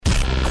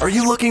Are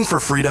you looking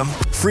for freedom?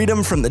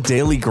 Freedom from the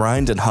daily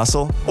grind and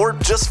hustle? Or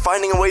just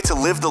finding a way to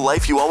live the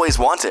life you always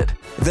wanted?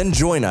 Then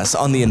join us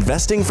on the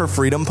Investing for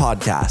Freedom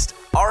podcast.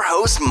 Our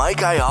host,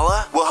 Mike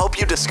Ayala, will help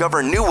you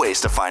discover new ways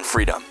to find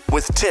freedom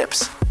with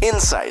tips,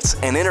 insights,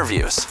 and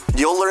interviews.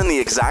 You'll learn the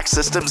exact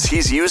systems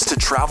he's used to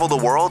travel the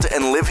world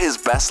and live his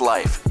best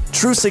life.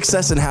 True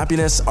success and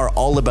happiness are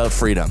all about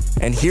freedom.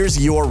 And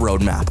here's your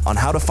roadmap on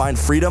how to find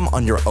freedom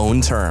on your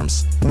own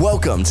terms.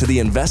 Welcome to the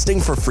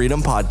Investing for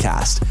Freedom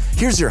podcast.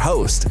 Here's your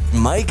host,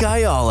 Mike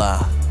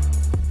Ayala.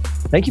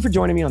 Thank you for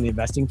joining me on the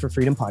Investing for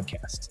Freedom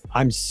podcast.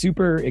 I'm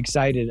super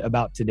excited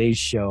about today's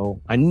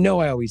show. I know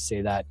I always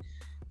say that,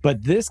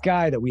 but this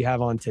guy that we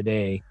have on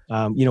today,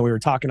 we were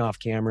talking off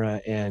camera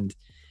and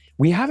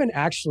we haven't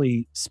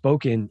actually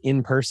spoken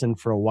in person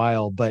for a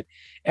while, but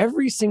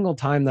every single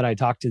time that I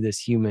talk to this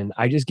human,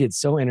 I just get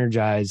so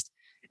energized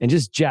and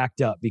just jacked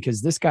up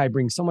because this guy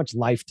brings so much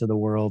life to the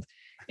world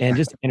and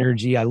just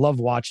energy. I love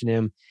watching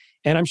him.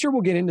 And I'm sure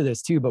we'll get into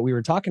this too, but we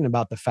were talking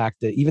about the fact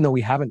that even though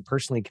we haven't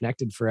personally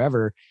connected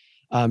forever,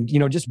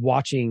 just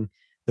watching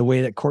the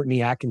way that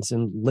Courtney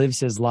Atkinson lives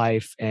his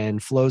life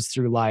and flows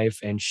through life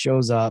and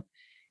shows up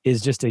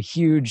is just a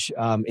huge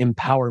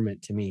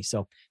empowerment to me.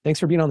 So thanks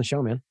for being on the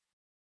show, man.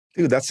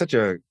 Dude, that's such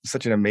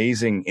an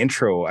amazing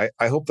intro.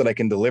 I hope that I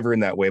can deliver in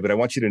that way, but I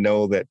want you to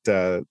know that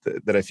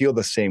that I feel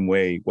the same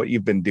way. What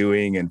you've been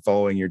doing and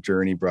following your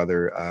journey,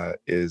 brother,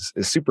 is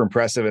super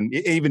impressive, and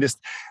even just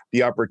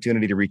the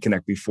opportunity to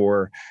reconnect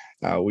before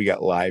we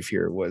got live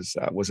here was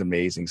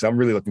amazing. So I'm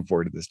really looking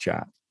forward to this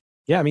chat.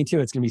 Yeah, me too.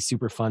 It's going to be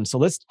super fun. So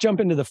let's jump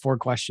into the 4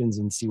 questions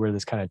and see where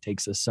this kind of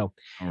takes us. So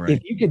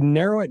if you could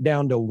narrow it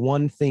down to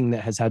one thing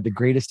that has had the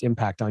greatest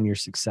impact on your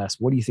success,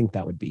 what do you think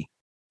that would be?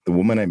 The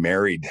woman I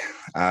married.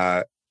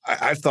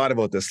 I've thought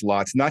about this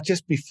lots, not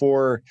just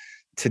before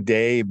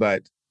today,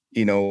 but,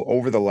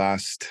 over the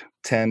last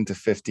 10 to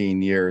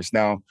 15 years.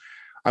 Now,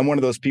 I'm one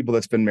of those people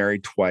that's been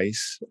married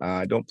twice.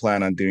 I don't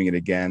plan on doing it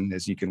again,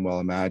 as you can well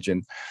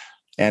imagine.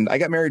 And I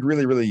got married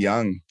really, really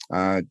young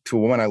to a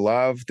woman I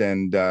loved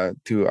and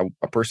to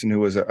a person who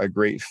was a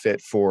great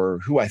fit for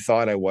who I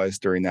thought I was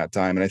during that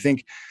time. And I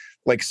think,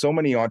 like so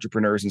many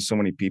entrepreneurs and so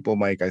many people,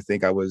 Mike, I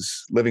think I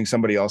was living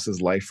somebody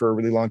else's life for a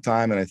really long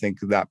time. And I think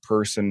that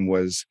person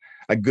was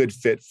a good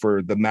fit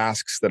for the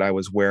masks that I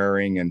was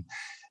wearing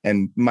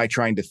and my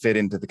trying to fit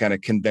into the kind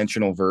of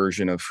conventional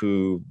version of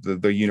who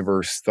the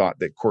universe thought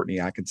that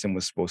Courtney Atkinson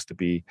was supposed to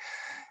be.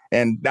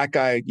 And that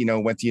guy,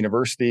 went to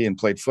university and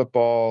played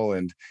football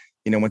and,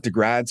 went to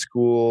grad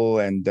school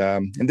and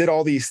did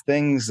all these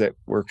things that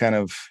were kind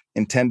of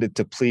intended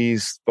to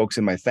please folks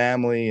in my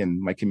family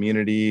and my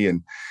community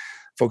and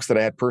folks that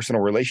I had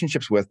personal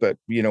relationships with. But,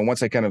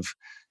 once I kind of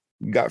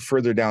got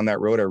further down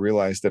that road, I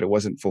realized that it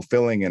wasn't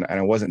fulfilling and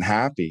I wasn't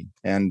happy.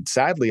 And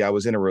sadly, I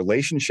was in a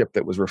relationship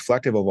that was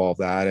reflective of all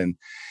that and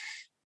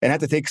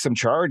had to take some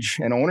charge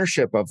and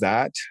ownership of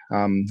that.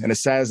 And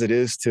as sad as it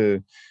is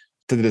to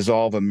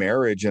dissolve a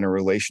marriage and a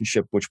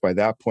relationship, which by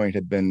that point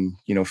had been,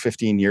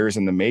 15 years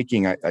in the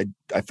making,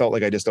 I felt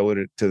like I just owed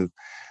it to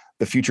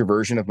the future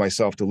version of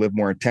myself to live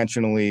more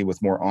intentionally,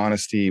 with more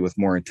honesty, with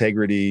more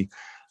integrity,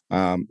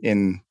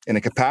 in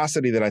a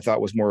capacity that I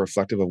thought was more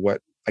reflective of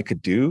what I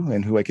could do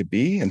and who I could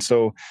be. And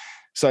so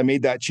I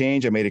made that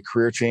change. I made a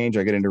career change.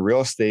 I got into real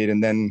estate.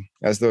 And then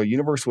as the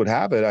universe would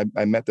have it,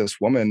 I met this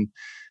woman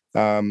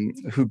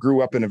who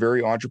grew up in a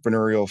very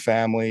entrepreneurial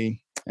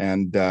family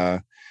and,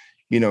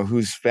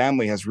 whose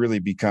family has really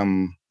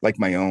become like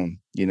my own,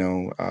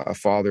 a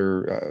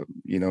father,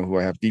 who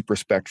I have deep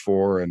respect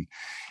for and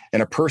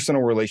a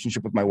personal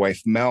relationship with my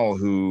wife, Mel,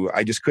 who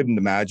I just couldn't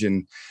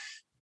imagine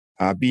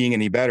being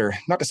any better.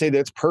 Not to say that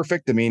it's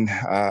perfect. I mean,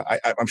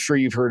 I'm sure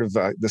you've heard of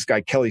this guy,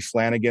 Kelly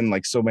Flanagan,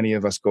 like so many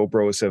of us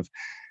GoPros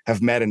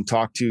have met and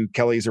talked to.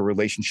 Kelly's a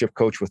relationship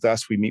coach with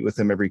us. We meet with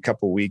him every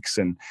couple of weeks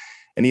and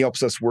he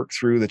helps us work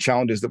through the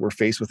challenges that we're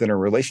faced with in a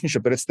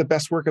relationship. But it's the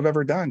best work I've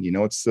ever done.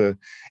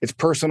 It's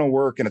personal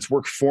work and it's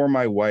work for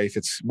my wife.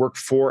 It's work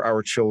for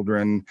our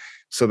children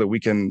so that we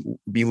can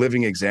be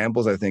living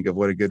examples, I think, of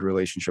what a good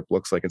relationship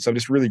looks like. And so I'm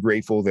just really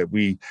grateful that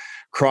we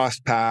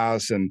crossed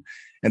paths and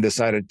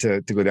decided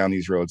to go down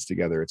these roads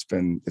together. It's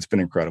been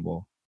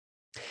incredible.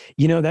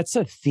 That's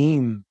a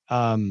theme.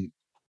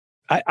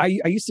 I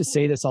used to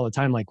say this all the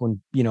time, like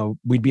when,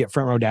 we'd be at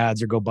Front Row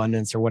Dads or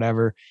GoBundance or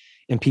whatever,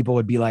 and people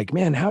would be like,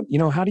 man, how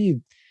do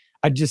you,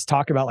 I'd just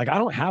talk about like, I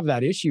don't have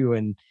that issue.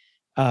 And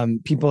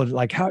people are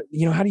like, how do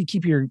you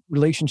keep your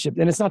relationship?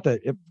 And it's not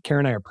that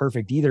Karen and I are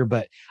perfect either,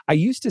 but I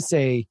used to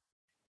say,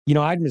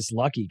 I'm just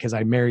lucky because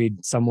I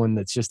married someone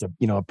that's just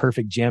a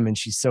perfect gem and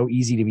she's so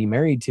easy to be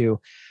married to.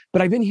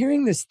 But I've been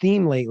hearing this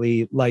theme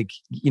lately, like,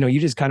 you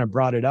just kind of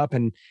brought it up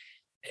and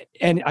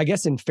I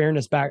guess in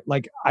fairness back,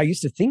 like I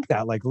used to think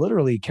that like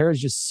literally Kara's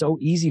just so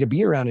easy to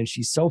be around and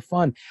she's so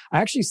fun.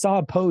 I actually saw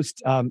a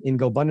post in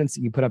GoBundance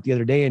that you put up the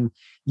other day and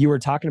you were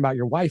talking about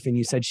your wife and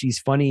you said she's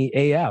funny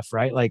AF,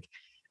 right? Like,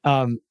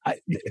 I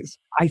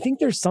think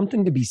there's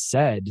something to be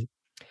said.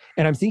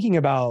 And I'm thinking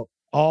about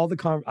all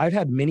the, I've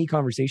had many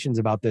conversations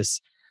about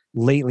this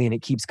lately, and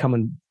it keeps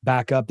coming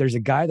back up. There's a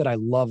guy that I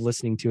love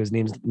listening to. His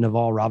name's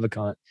Naval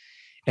Ravikant,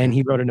 and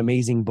he wrote an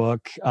amazing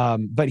book.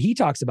 But he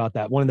talks about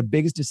that. One of the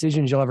biggest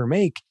decisions you'll ever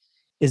make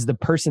is the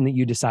person that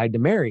you decide to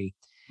marry.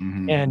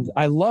 Mm-hmm. And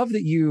I love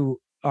that you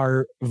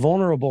are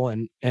vulnerable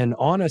and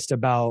honest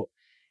about,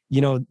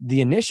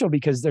 the initial,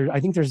 because I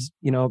think there's,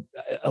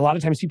 a lot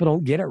of times people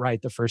don't get it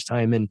right the first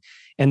time,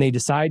 and they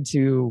decide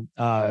to,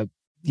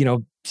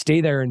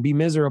 stay there and be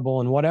miserable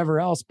and whatever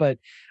else. But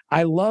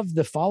I love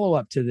the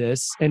follow-up to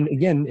this. And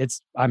again,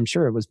 I'm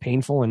sure it was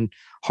painful and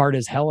hard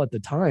as hell at the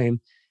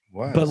time,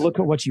 but look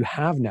at what you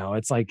have now.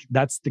 It's like,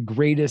 that's the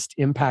greatest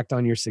impact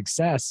on your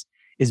success,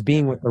 is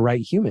being with the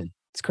right human.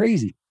 It's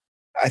crazy.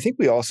 I think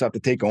we also have to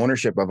take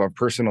ownership of our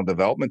personal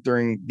development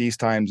during these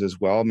times as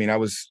well. I mean, I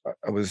was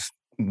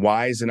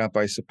wise enough,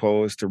 I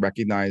suppose, to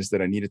recognize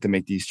that I needed to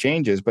make these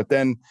changes. But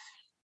then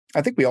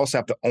I think we also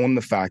have to own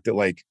the fact that,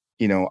 like,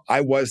 I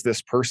was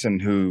this person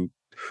who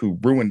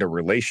ruined a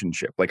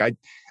relationship. Like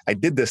I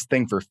did this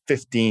thing for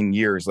 15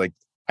 years. Like,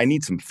 I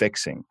need some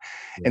fixing.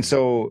 Yeah. And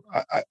so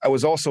I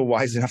was also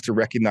wise enough to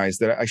recognize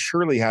that I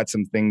surely had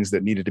some things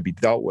that needed to be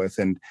dealt with.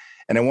 And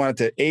I wanted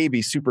to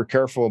be super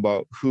careful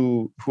about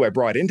who I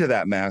brought into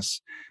that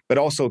mess, but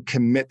also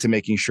commit to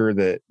making sure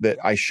that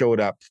I showed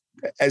up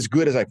as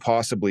good as I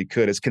possibly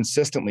could, as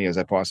consistently as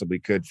I possibly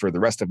could for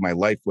the rest of my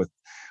life with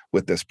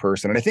this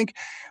person. And I think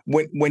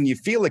when you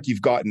feel like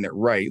you've gotten it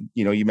right,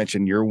 you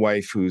mentioned your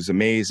wife, who's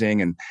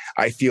amazing, and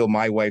I feel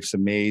my wife's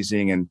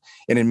amazing, and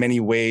in many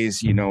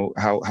ways,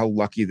 how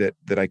lucky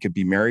that I could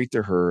be married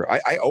to her.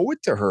 I owe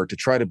it to her to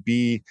try to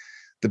be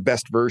the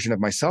best version of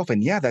myself.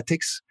 And yeah, that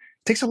takes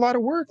a lot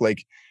of work,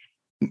 like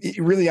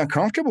really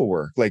uncomfortable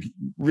work, like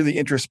really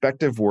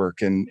introspective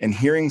work, and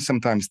hearing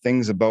sometimes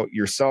things about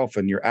yourself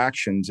and your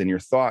actions and your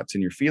thoughts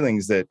and your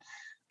feelings that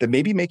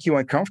maybe make you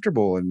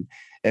uncomfortable,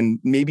 and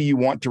maybe you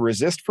want to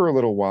resist for a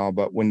little while.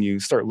 But when you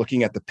start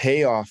looking at the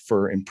payoff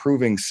for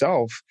improving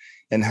self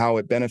and how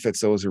it benefits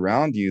those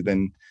around you,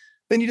 then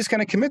you just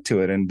kind of commit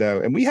to it.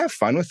 And we have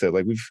fun with it.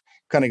 Like, we've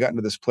kind of gotten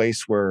to this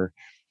place where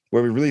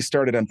we really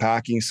started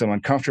unpacking some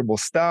uncomfortable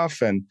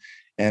stuff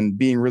and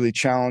being really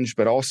challenged.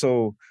 But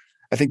also,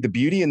 I think the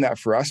beauty in that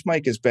for us,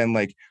 Mike, has been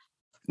like,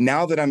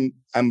 now that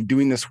I'm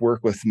doing this work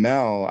with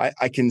Mel,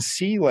 I can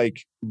see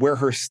like where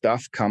her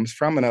stuff comes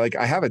from, and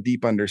I have a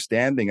deep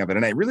understanding of it,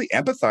 and I really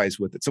empathize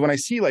with it. So when I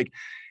see like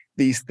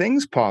these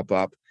things pop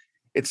up,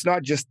 it's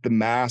not just the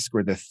mask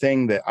or the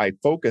thing that I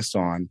focus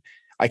on.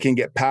 I can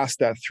get past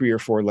that 3 or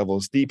 4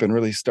 levels deep and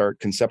really start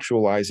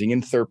conceptualizing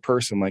in third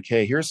person, like,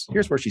 hey, here's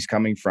where she's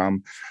coming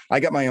from. I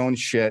got my own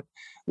shit.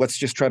 Let's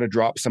just try to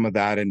drop some of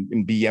that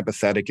and be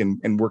empathetic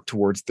and work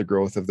towards the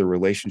growth of the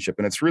relationship.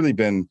 And it's really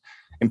been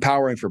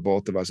empowering for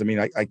both of us. I mean,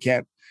 I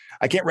can't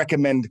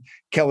recommend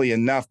Kelly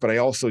enough, but I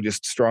also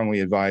just strongly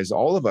advise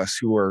all of us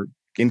who are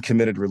in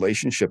committed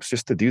relationships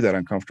just to do that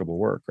uncomfortable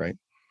work, right?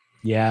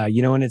 Yeah,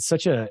 and it's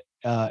such an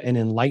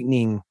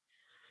enlightening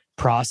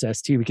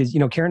process too, because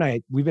Karen and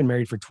I, we've been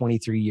married for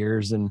 23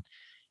 years, and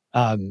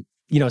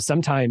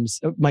sometimes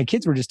my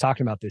kids were just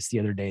talking about this the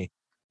other day.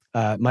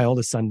 My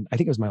oldest son, I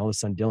think it was my oldest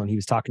son, Dylan, he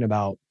was talking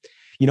about,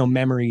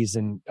 memories,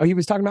 and he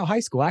was talking about high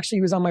school. Actually,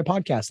 he was on my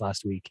podcast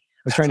last week.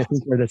 I was trying to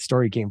think where that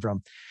story came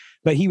from,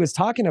 but he was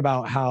talking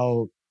about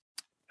how,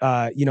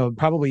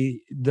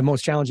 probably the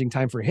most challenging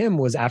time for him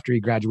was after he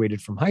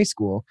graduated from high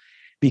school,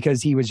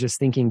 because he was just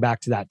thinking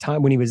back to that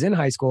time when he was in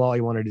high school, all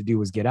he wanted to do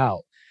was get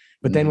out.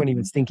 But then when he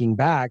was thinking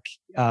back,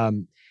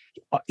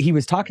 he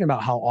was talking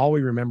about how all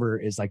we remember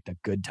is like the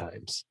good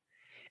times.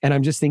 And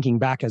I'm just thinking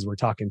back as we're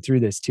talking through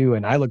this too.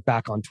 And I look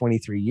back on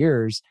 23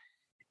 years,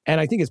 and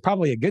I think it's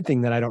probably a good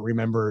thing that I don't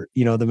remember,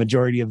 the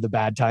majority of the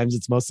bad times.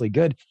 It's mostly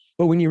good.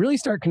 But when you really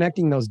start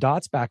connecting those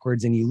dots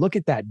backwards and you look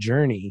at that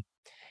journey,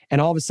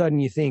 and all of a sudden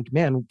you think,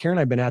 man, Karen and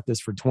I have been at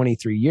this for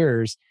 23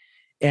 years.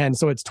 And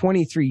so it's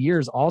 23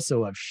 years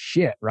also of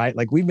shit, right?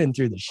 Like, we've been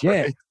through the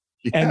shit. Right.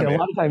 Yeah, and a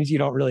lot of times you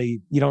don't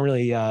really,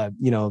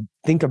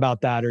 think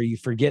about that, or you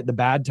forget the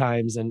bad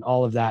times and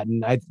all of that.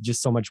 And I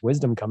just so much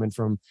wisdom coming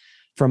from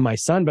my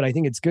son. But I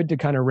think it's good to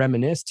kind of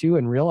reminisce too,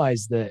 and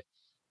realize that,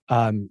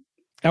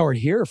 or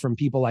hear from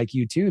people like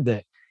you too,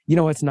 that,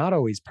 it's not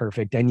always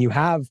perfect. And you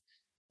have,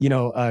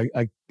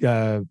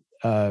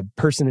 a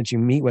person that you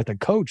meet with, a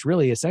coach,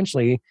 really,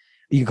 essentially,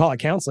 you can call it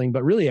counseling,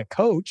 but really a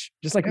coach,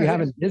 just like we have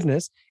in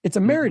business, it's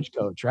a marriage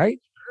coach, right?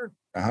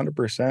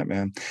 100%,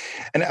 man.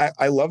 And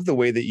I love the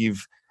way that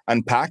you've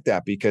unpacked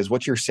that, because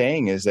what you're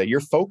saying is that your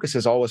focus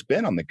has always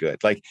been on the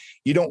good. Like,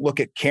 you don't look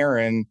at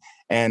Karen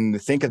and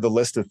think of the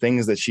list of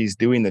things that she's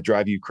doing that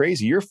drive you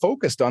crazy. You're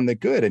focused on the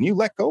good, and you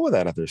let go of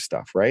that other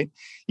stuff, right?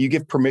 You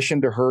give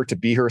permission to her to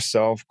be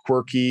herself,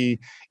 quirky,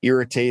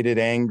 irritated,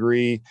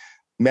 angry,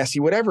 messy,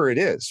 whatever it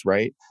is,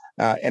 right?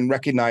 And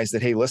recognize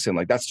that, hey, listen,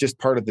 like, that's just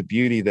part of the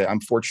beauty that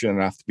I'm fortunate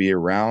enough to be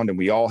around. And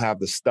we all have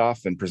the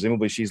stuff. And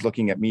presumably she's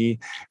looking at me,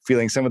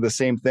 feeling some of the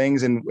same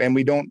things. And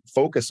we don't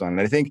focus on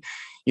it. I think,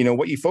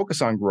 what you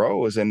focus on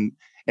grows. And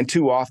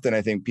too often,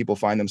 I think people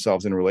find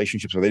themselves in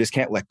relationships where they just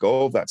can't let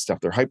go of that stuff.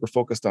 They're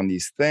hyper-focused on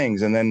these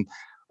things. And then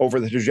over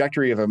the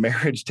trajectory of a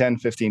marriage, 10,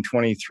 15,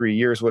 23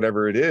 years,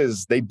 whatever it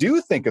is, they do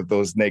think of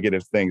those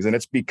negative things. And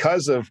it's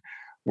because of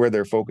where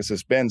their focus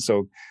has been.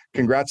 So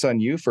congrats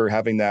on you for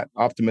having that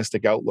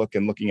optimistic outlook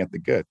and looking at the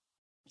good.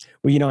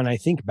 Well, and I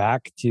think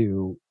back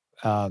to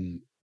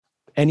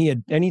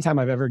any time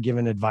I've ever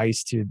given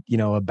advice to,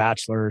 a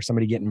bachelor or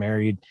somebody getting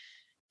married,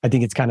 I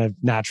think it's kind of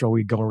natural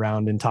we go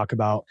around and talk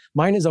about,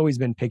 mine has always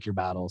been pick your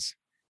battles.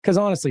 Because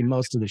honestly,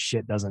 most of the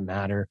shit doesn't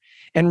matter.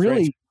 And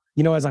really,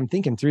 as I'm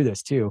thinking through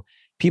this too,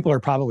 people are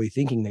probably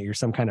thinking that you're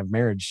some kind of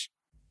marriage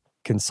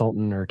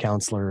consultant or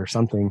counselor or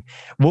something.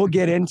 We'll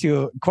get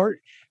into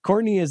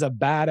Courtney is a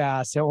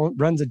badass,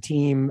 runs a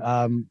team,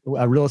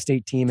 a real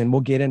estate team, and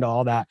we'll get into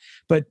all that.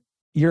 But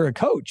you're a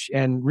coach.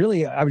 And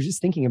really, I was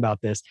just thinking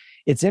about this.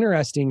 It's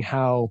interesting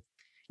how,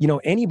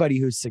 anybody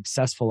who's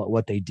successful at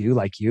what they do,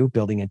 like you,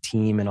 building a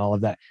team and all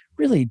of that,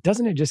 really,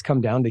 doesn't it just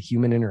come down to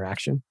human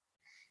interaction?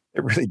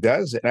 It really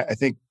does. And I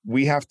think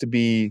we have to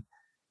be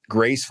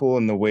graceful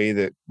in the way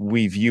that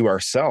we view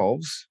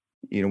ourselves.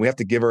 We have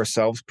to give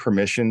ourselves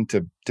permission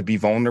to be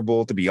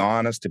vulnerable, to be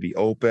honest, to be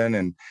open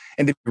and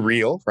to be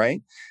real,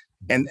 right?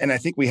 And I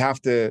think we have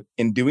to,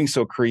 in doing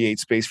so, create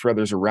space for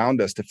others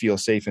around us to feel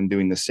safe in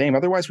doing the same.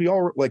 Otherwise, we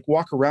all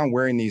walk around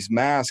wearing these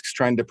masks,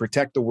 trying to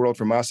protect the world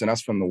from us and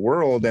us from the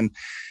world. And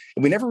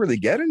we never really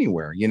get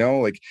anywhere,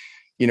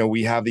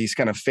 we have these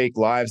kind of fake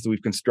lives that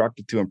we've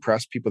constructed to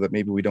impress people that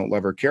maybe we don't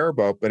love or care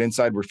about, but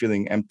inside we're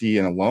feeling empty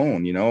and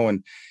alone,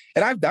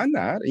 and I've done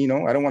that,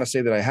 I don't want to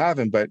say that I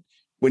haven't, but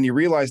when you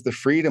realize the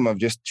freedom of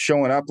just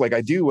showing up like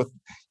I do with,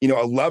 a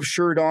love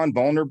shirt on,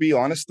 vulnerable,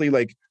 honestly,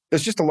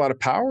 there's just a lot of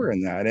power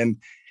in that. And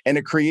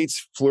it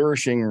creates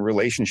flourishing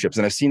relationships.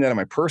 And I've seen that in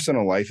my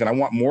personal life. And I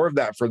want more of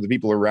that for the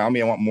people around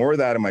me. I want more of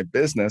that in my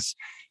business.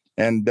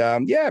 And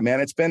man,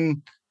 it's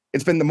been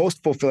the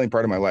most fulfilling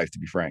part of my life, to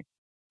be frank.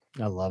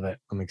 I love it.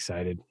 I'm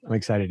excited. I'm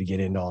excited to get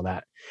into all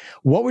that.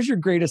 What was your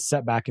greatest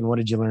setback and what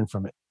did you learn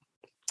from it?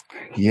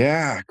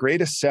 Yeah,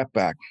 greatest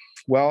setback.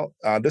 Well,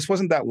 this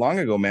wasn't that long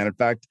ago, man. In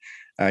fact,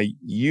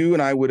 you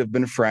and I would have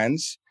been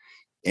friends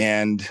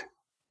and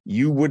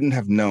you wouldn't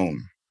have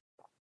known.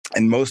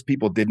 And most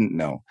people didn't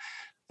know.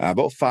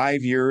 About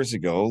 5 years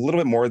ago, a little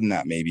bit more than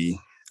that, maybe,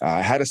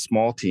 I had a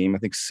small team, I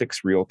think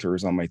 6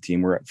 realtors on my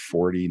team. We're at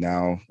 40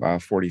 now,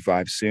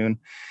 45 soon.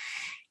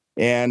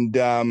 And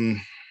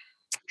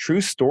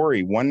true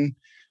story, one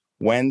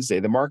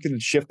Wednesday, the market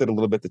had shifted a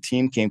little bit. The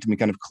team came to me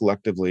kind of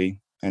collectively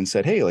and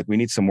said, hey, we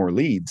need some more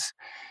leads.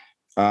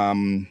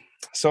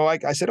 So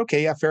I said,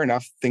 okay, yeah, fair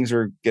enough. Things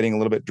are getting a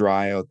little bit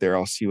dry out there.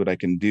 I'll see what I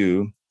can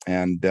do.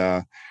 And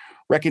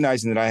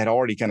recognizing that I had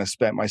already kind of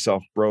spent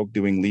myself broke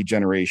doing lead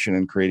generation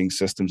and creating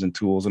systems and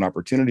tools and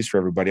opportunities for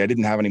everybody, I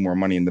didn't have any more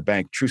money in the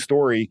bank. True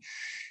story,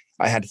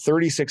 I had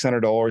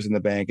 $3,600 in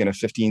the bank and a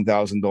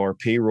 $15,000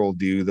 payroll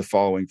due the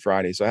following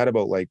Friday. So I had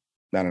about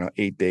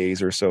 8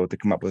 days or so to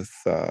come up with,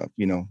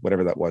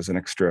 whatever that was, an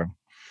extra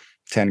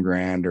 10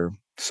 grand or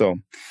so.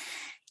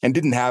 And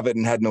didn't have it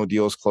and had no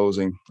deals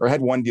closing, or I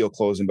had one deal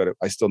closing, but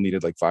I still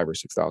needed $5,000 or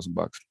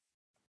 $6,000.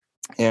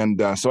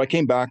 And so I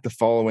came back the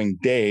following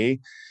day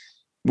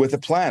with a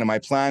plan. And my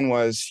plan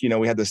was,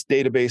 we had this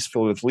database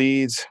filled with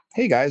leads.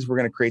 Hey guys, we're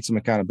going to create some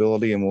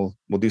accountability and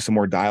we'll do some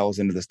more dials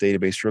into this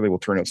database. Really, we'll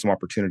turn out some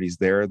opportunities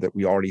there that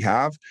we already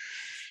have.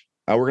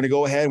 We're going to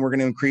go ahead and we're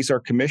going to increase our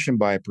commission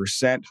by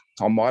 1%.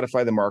 I'll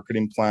modify the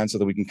marketing plan so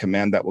that we can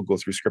command that. We'll go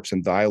through scripts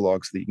and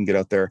dialogue so that you can get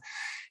out there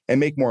and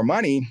make more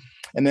money.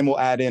 And then we'll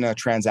add in a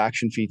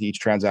transaction fee to each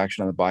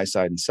transaction on the buy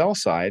side and sell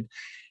side.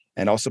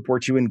 And I'll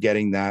support you in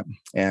getting that.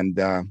 And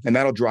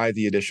that'll drive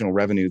the additional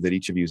revenue that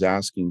each of you is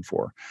asking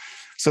for.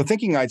 So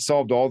thinking I'd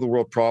solved all the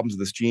world problems of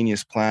this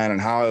genius plan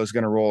and how I was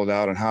going to roll it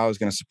out and how I was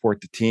going to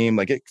support the team,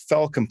 it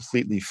fell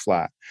completely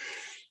flat.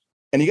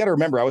 And you got to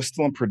remember, I was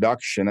still in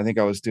production. I think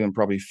I was doing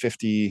probably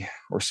 50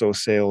 or so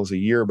sales a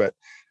year, but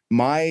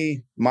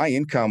my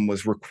income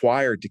was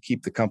required to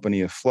keep the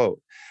company afloat.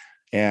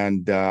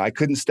 And I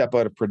couldn't step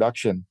out of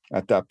production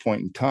at that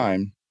point in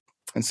time.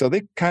 And so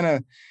they kind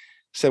of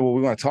said, well,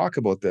 we want to talk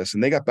about this.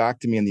 And they got back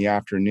to me in the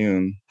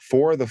afternoon.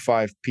 4 of the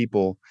 5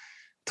 people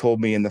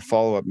told me in the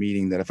follow-up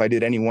meeting that if I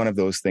did any one of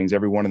those things,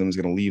 every one of them was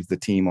going to leave the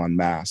team en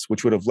masse,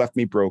 which would have left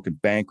me broke and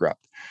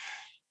bankrupt.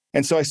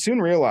 And so I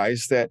soon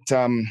realized that,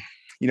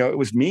 it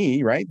was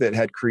me, right, that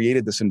had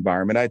created this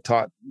environment. I had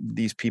taught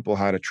these people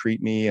how to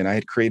treat me, and I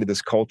had created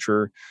this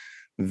culture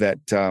that,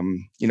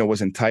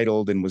 was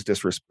entitled and was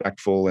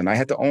disrespectful. And I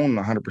had to own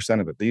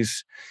 100% of it.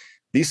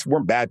 These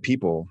weren't bad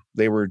people.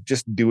 They were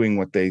just doing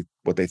what they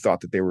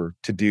thought that they were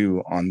to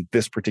do on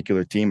this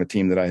particular team, a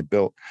team that I had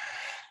built.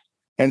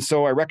 And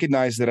so I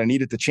recognized that I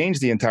needed to change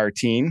the entire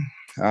team,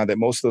 that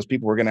most of those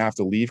people were going to have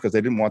to leave because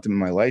I didn't want them in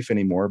my life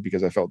anymore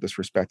because I felt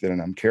disrespected and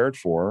uncared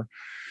for.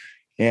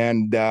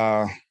 And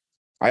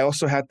I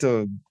also had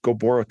to go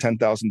borrow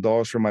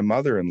 $10,000 from my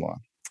mother-in-law.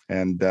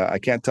 And I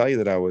can't tell you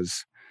that I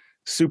was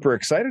super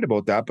excited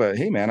about that. But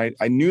hey, man,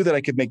 I knew that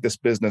I could make this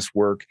business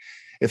work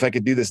if I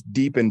could do this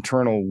deep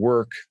internal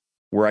work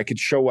where I could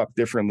show up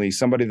differently,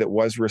 somebody that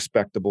was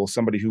respectable,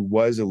 somebody who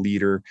was a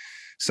leader,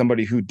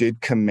 somebody who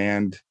did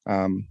command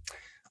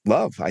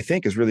love, I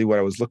think, is really what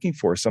I was looking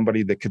for.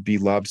 Somebody that could be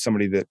loved,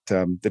 somebody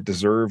that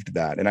deserved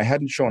that. And I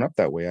hadn't shown up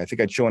that way. I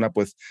think I'd shown up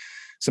with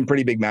some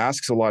pretty big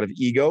masks, a lot of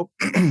ego.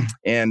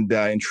 And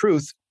in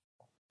truth,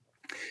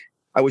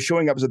 I was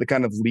showing up as the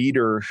kind of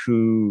leader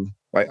who,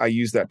 I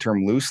use that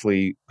term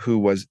loosely, who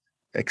was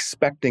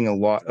expecting a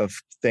lot of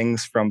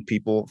things from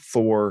people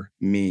for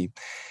me.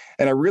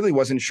 And I really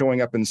wasn't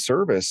showing up in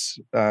service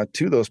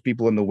to those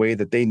people in the way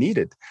that they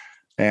needed.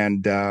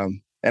 And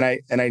I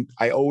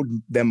owed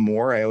them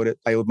more. I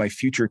owed my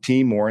future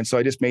team more. And so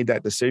I just made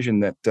that decision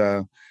that,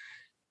 that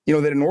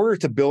in order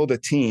to build a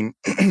team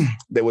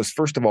that was,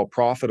 first of all,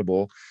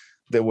 profitable,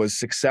 that was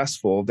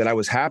successful, that I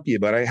was happy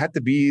about, I had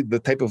to be the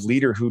type of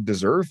leader who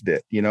deserved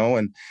it,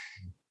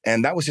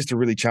 and that was just a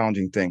really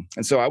challenging thing.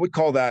 And so I would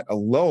call that a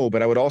low,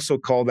 but I would also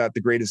call that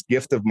the greatest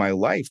gift of my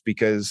life,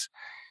 because,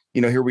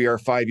 here we are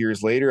 5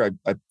 years later.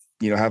 I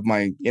have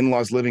my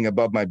in-laws living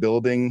above my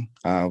building.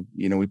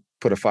 We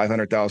put a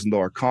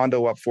 $500,000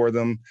 condo up for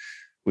them.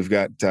 We've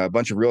got a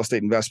bunch of real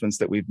estate investments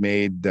that we've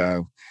made.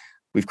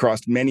 We've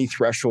crossed many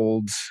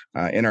thresholds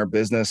in our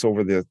business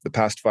over the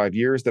past 5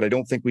 years that I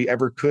don't think we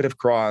ever could have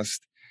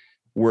crossed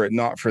were it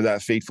not for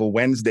that fateful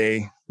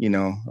Wednesday,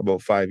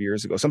 about 5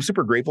 years ago. So I'm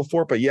super grateful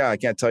for it. But yeah, I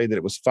can't tell you that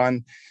it was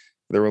fun.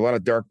 There were a lot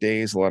of dark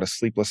days, a lot of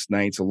sleepless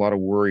nights, a lot of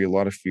worry, a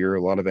lot of fear,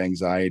 a lot of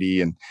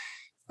anxiety. And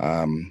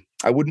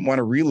I wouldn't want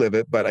to relive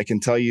it, but I can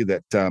tell you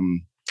that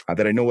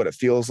that I know what it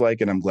feels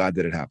like, and I'm glad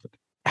that it happened.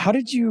 How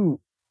did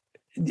you,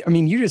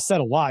 you just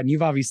said a lot, and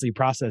you've obviously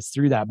processed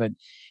through that, but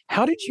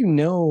how did you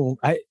know?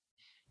 I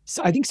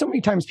think so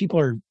many times people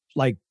are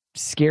like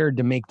scared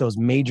to make those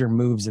major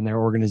moves in their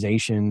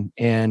organization.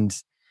 And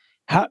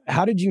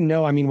how did you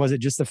know? Was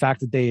it just the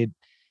fact that they,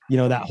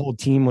 that whole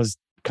team was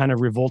kind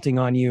of revolting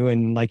on you,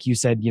 and like you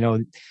said,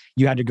 you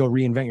had to go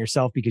reinvent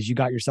yourself because you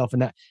got yourself in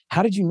that?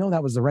 How did you know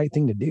that was the right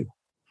thing to do?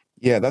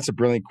 Yeah, that's a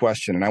brilliant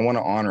question, and I want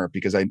to honor it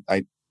because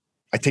I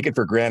take it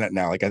for granted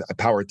now. Like I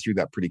powered through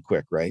that pretty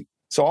quick, right?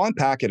 So I'll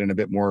unpack it in a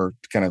bit more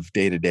kind of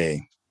day to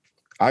day.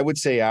 I would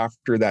say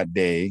after that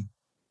day,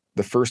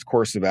 the first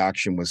course of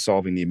action was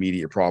solving the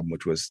immediate problem,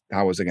 which was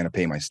how was I going to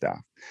pay my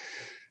staff?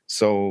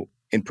 So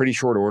in pretty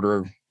short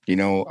order,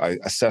 I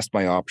assessed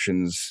my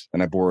options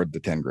and I borrowed the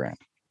 10 grand.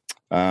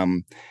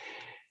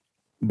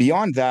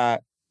 Beyond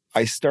that,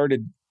 I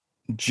started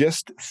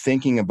just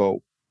thinking about,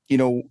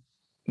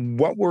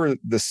 what were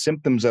the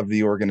symptoms of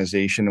the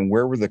organization and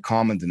where were the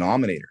common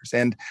denominators?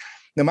 And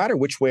no matter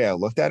which way I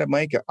looked at it,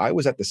 Mike, I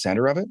was at the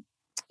center of it.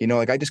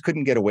 I just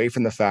couldn't get away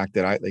from the fact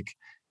that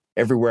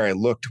everywhere I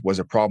looked was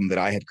a problem that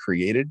I had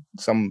created,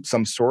 some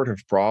sort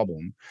of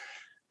problem.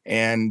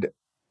 And,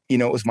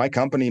 it was my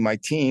company, my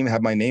team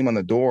had my name on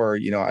the door.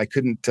 I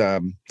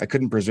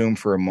couldn't presume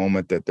for a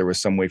moment that there was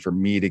some way for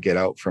me to get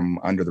out from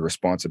under the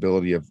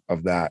responsibility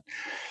of that.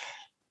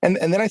 And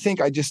then I think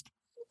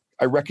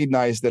I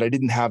recognized that I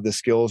didn't have the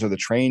skills or the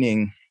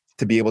training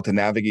to be able to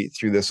navigate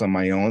through this on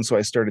my own. So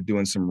I started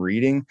doing some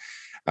reading.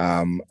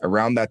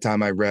 Around that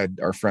time, I read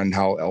our friend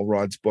Hal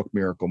Elrod's book,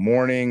 Miracle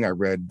Morning. I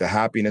read The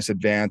Happiness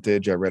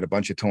Advantage. I read a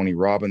bunch of Tony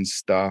Robbins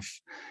stuff.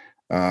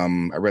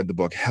 I read the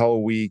book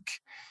Hell Week.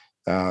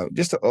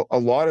 Just a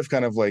lot of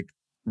kind of like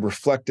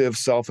reflective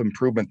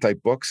self-improvement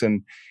type books,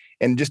 and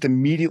just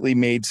immediately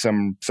made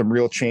some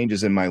real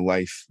changes in my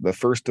life. The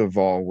first of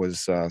all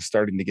was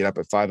starting to get up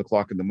at 5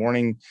 o'clock in the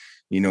morning,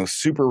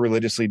 super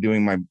religiously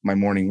doing my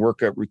morning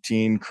workout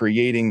routine,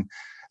 creating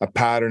a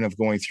pattern of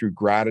going through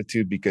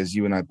gratitude, because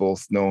you and I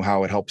both know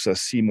how it helps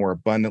us see more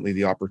abundantly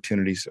the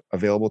opportunities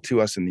available to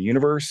us in the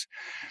universe.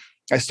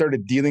 I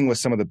started dealing with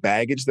some of the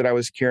baggage that I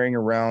was carrying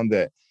around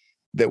that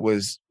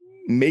was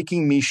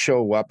making me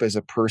show up as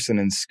a person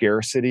in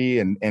scarcity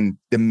and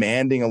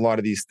demanding a lot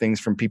of these things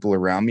from people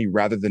around me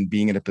rather than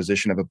being in a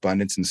position of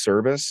abundance and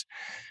service.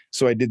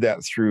 So I did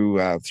that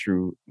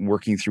through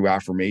working through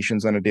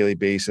affirmations on a daily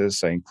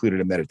basis. I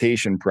included a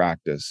meditation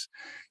practice,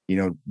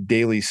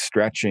 daily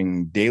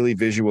stretching, daily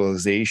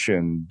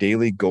visualization,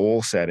 daily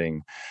goal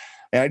setting.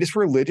 And I just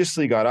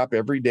religiously got up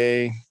every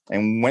day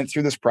and went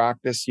through this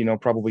practice.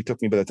 Probably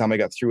took me, by the time I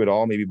got through it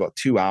all, maybe about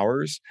 2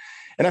 hours.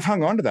 And I've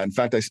hung on to that. In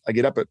fact, I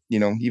get up at,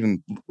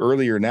 even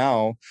earlier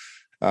now,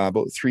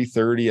 about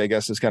 3:30, I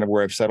guess, is kind of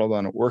where I've settled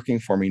on it working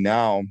for me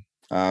now,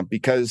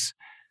 because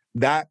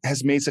that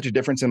has made such a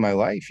difference in my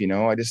life.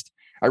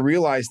 I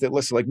realized that,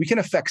 listen, we can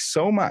affect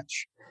so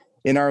much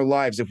in our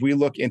lives if we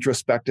look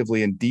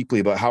introspectively and deeply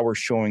about how we're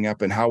showing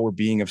up and how we're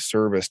being of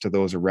service to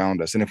those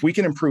around us. And if we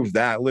can improve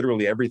that,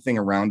 literally everything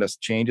around us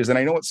changes. And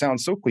I know it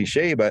sounds so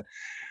cliche, but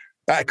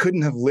I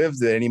couldn't have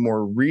lived it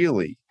anymore,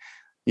 really.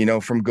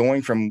 From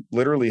going from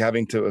literally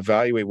having to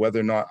evaluate whether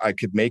or not I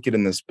could make it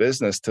in this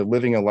business to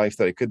living a life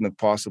that I couldn't have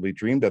possibly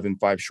dreamed of in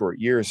 5 short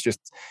years.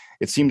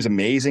 It seems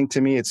amazing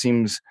to me. It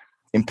seems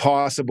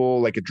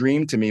impossible, like a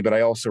dream to me, but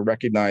I also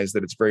recognize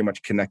that it's very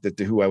much connected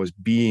to who I was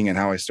being and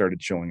how I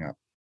started showing up.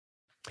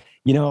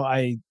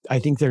 I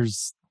think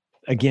there's,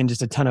 again,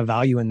 just a ton of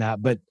value in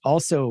that, but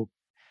also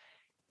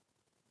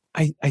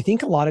I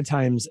think a lot of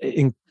times,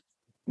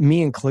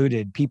 me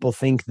included, people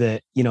think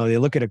that, you know, they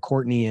look at a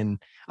Courtney,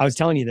 and I was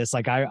telling you this,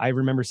 like, I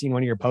remember seeing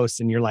one of your posts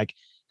and you're like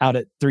out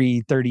at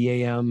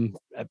 3:30 a.m.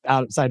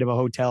 outside of a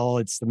hotel.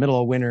 It's the middle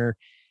of winter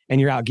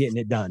and you're out getting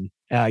it done.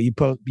 You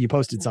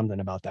posted something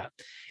about that.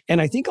 And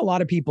I think a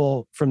lot of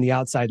people from the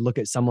outside look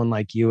at someone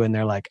like you and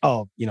they're like,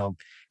 oh, you know,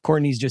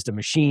 Courtney's just a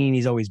machine.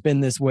 He's always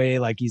been this way.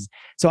 Like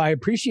so I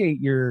appreciate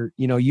your,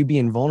 you know, you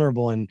being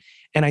vulnerable. And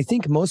I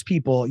think most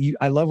people,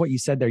 I love what you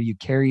said there. You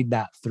carried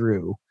that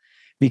through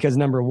because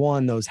number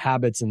one, those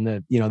habits and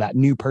the, you know, that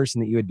new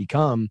person that you had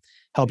become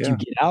helped you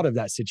get out of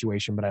that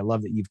situation. But I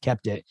love that you've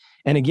kept it.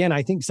 And again,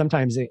 I think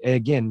sometimes,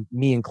 again,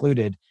 me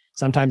included,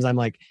 sometimes I'm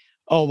like,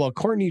 oh, well,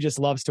 Courtney just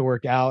loves to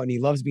work out and he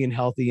loves being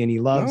healthy and he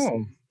loves,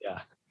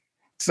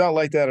 it's not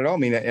like that at all. I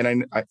mean,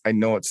 and I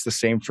know it's the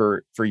same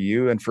for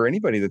you and for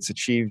anybody that's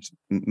achieved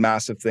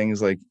massive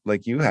things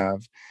like you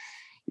have.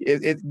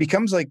 It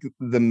becomes like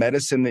the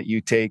medicine that you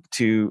take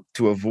to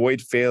avoid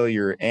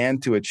failure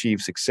and to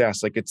achieve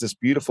success. Like it's this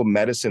beautiful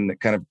medicine that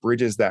kind of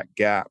bridges that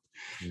gap.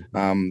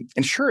 Mm-hmm.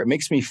 And sure, it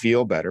makes me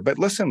feel better. But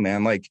listen,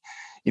 man, like,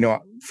 you know,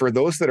 for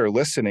those that are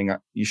listening,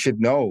 you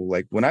should know,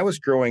 like when I was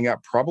growing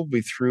up,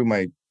 probably through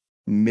my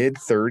mid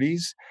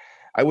 30s,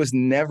 I was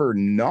never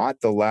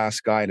not the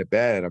last guy to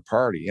bed at a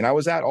party. And I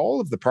was at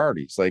all of the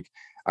parties. Like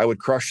I would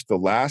crush the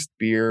last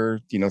beer,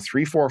 you know,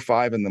 3, 4,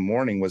 5 in the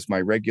morning was my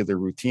regular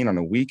routine on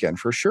a weekend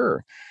for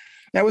sure.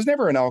 And I was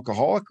never an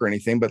alcoholic or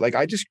anything, but like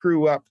I just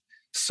grew up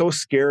so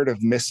scared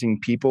of missing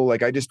people.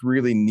 Like I just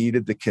really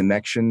needed the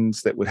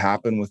connections that would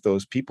happen with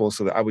those people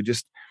so that I would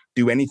just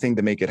do anything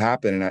to make it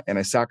happen. And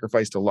I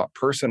sacrificed a lot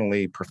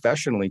personally,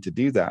 professionally to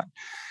do that.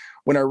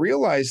 When I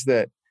realized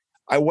that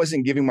I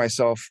wasn't giving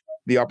myself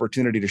the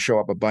opportunity to show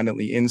up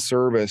abundantly in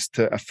service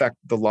to affect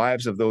the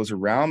lives of those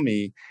around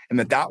me, and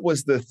that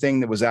was the thing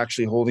that was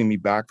actually holding me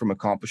back from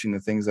accomplishing the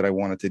things that I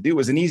wanted to do. It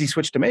was an easy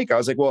switch to make. I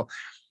was like, well,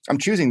 I'm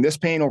choosing this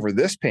pain over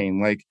this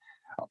pain. Like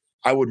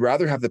I would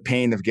rather have the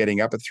pain of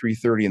getting up at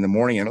 3:30 in the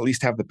morning and at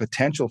least have the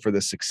potential for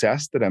the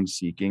success that I'm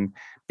seeking,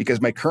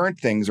 because my current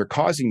things are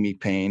causing me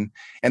pain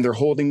and they're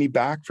holding me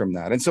back from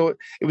that. And so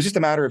it was just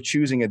a matter of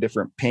choosing a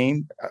different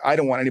pain. I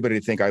don't want anybody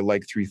to think I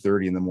like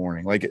 3:30 in the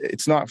morning. Like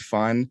it's not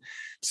fun.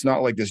 It's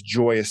not like this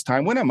joyous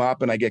time. When I'm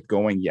up and I get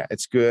going, yeah,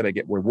 it's good. I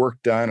get work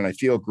done and I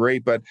feel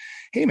great. But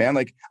hey, man,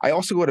 like I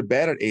also go to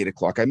bed at 8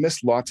 o'clock. I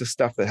miss lots of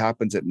stuff that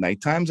happens at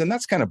night times, and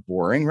that's kind of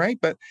boring, right?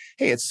 But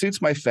hey, it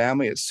suits my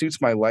family. It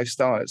suits my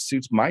lifestyle. And it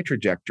suits my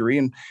trajectory.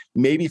 And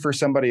maybe for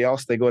somebody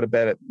else, they go to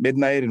bed at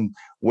midnight and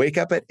wake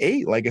up at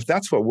 8. Like if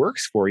that's what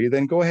works for you,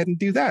 then go ahead and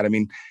do that. I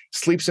mean,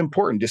 sleep's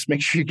important. Just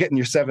make sure you're getting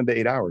your 7 to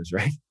 8 hours,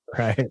 right?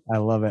 Right. I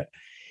love it.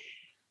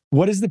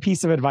 What is the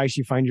piece of advice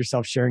you find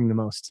yourself sharing the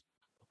most?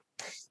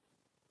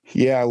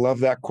 Yeah, I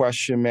love that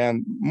question,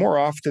 man. More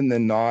often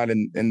than not,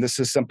 and this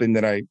is something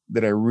that I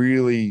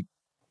really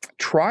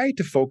try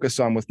to focus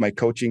on with my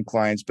coaching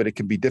clients, but it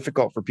can be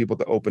difficult for people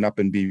to open up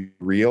and be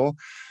real.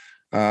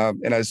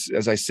 And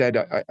as I said,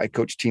 I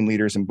coach team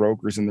leaders and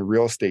brokers in the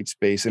real estate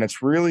space, and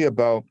it's really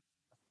about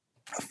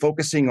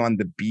focusing on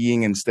the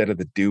being instead of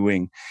the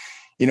doing.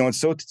 You know, and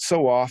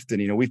so often,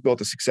 you know, we've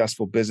built a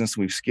successful business,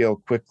 and we've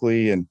scaled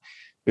quickly, and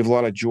we have a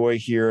lot of joy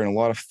here and a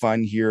lot of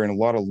fun here and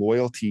a lot of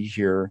loyalty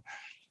here.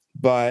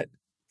 But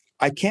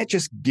I can't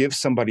just give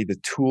somebody the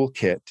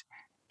toolkit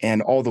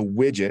and all the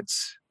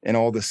widgets and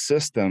all the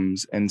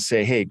systems and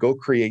say, hey, go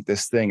create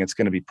this thing. It's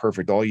going to be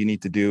perfect. All you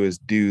need to do is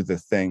do the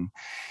thing.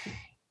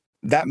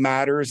 That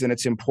matters and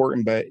it's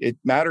important, but it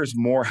matters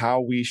more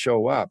how we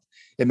show up.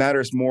 It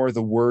matters more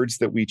the words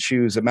that we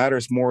choose. It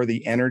matters more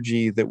the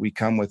energy that we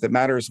come with. It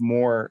matters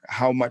more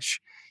how much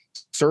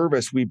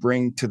service we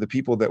bring to the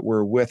people that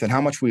we're with and how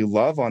much we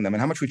love on them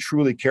and how much we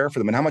truly care for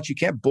them and how much you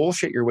can't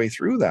bullshit your way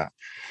through that.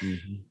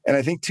 Mm-hmm. And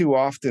I think too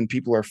often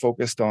people are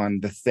focused on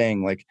the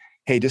thing like,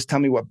 hey, just tell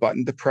me what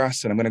button to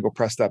press and I'm going to go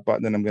press that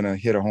button and I'm going to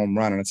hit a home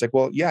run. And it's like,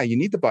 well, yeah, you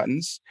need the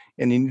buttons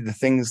and you need the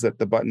things that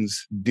the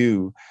buttons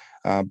do.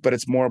 But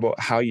it's more about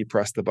how you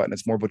press the button.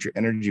 It's more about your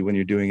energy when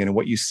you're doing it and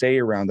what you say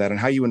around that and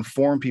how you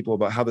inform people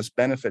about how this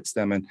benefits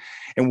them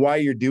and why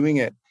you're doing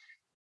it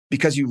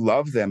because you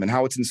love them and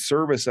how it's in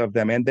service of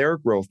them and their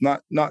growth,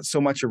 not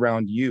so much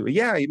around you.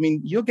 Yeah, I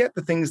mean, you'll get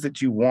the things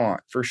that you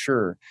want for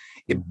sure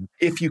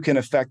if you can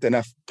affect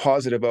enough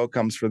positive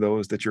outcomes for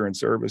those that you're in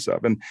service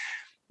of. And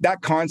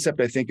that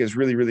concept, I think, is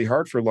really, really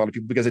hard for a lot of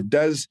people because it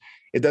does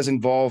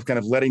involve kind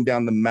of letting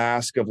down the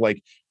mask of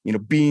like, you know,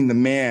 being the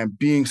man,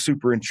 being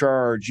super in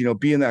charge, you know,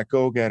 being that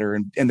go-getter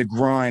and the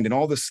grind and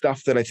all the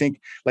stuff that I think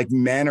like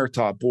men are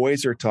taught,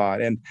 boys are taught.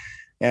 And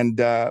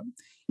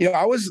you know,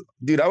 I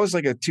was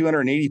like a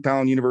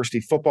 280-pound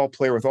university football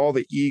player with all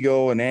the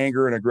ego and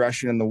anger and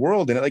aggression in the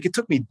world. And it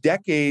took me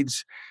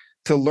decades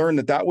to learn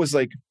that was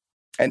like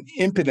an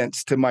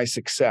impedance to my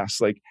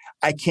success. Like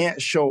I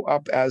can't show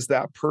up as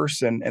that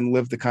person and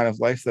live the kind of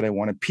life that I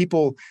wanted.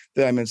 People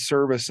that I'm in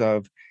service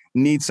of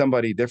need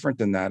somebody different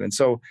than that. And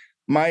so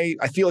I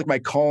feel like my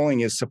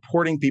calling is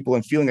supporting people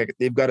and feeling like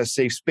they've got a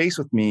safe space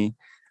with me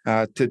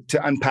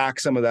to unpack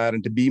some of that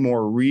and to be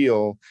more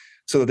real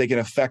so that they can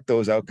affect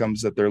those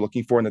outcomes that they're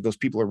looking for and that those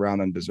people around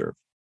them deserve.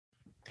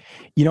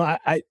 You know,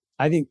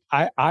 I think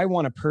I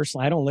want to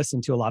personally, I don't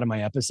listen to a lot of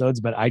my episodes,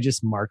 but I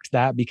just marked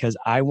that because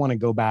I want to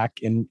go back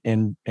and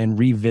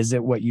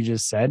revisit what you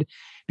just said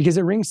because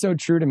it rings so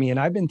true to me. And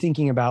I've been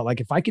thinking about like,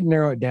 if I could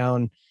narrow it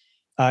down,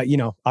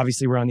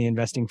 obviously we're on the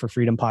Investing for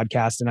Freedom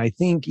podcast. And I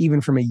think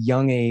even from a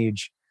young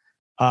age,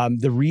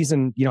 the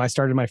reason, I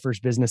started my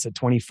first business at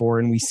 24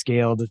 and we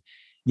scaled,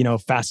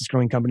 fastest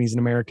growing companies in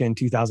America in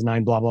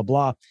 2009, blah, blah,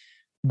 blah.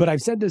 But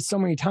I've said this so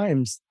many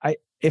times.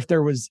 If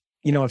there was,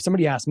 if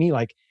somebody asked me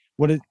like,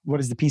 what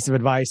is the piece of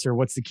advice or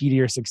what's the key to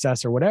your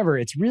success or whatever,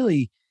 it's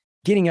really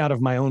getting out of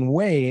my own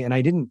way. And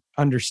I didn't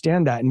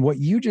understand that. And what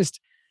you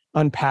just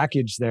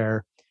unpackaged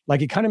there,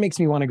 like it kind of makes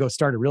me want to go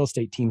start a real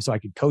estate team so I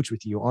could coach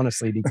with you,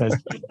 honestly, because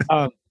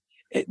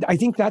I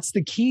think that's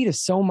the key to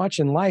so much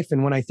in life.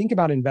 And when I think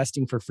about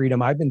investing for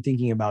freedom, I've been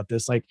thinking about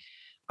this. Like,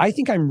 I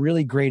think I'm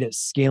really great at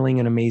scaling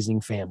an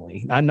amazing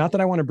family. Not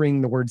that I want to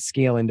bring the word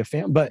scale into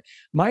family, but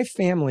my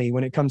family,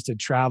 when it comes to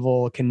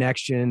travel,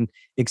 connection,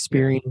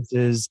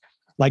 experiences,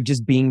 like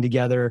just being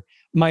together.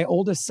 My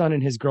oldest son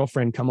and his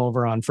girlfriend come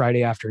over on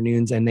Friday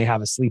afternoons and they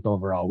have a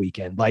sleepover all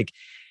weekend. Like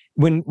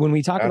when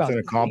we talk about an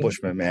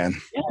accomplishment, man.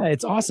 Yeah,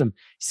 it's awesome.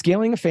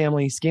 Scaling a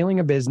family, scaling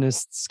a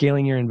business,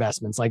 scaling your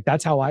investments. Like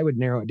that's how I would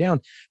narrow it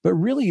down. But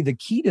really the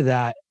key to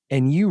that,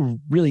 and you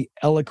really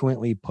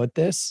eloquently put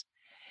this,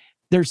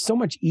 there's so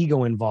much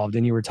ego involved.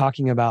 And you were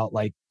talking about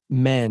like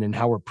men and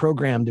how we're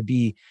programmed to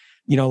be,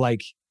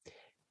 like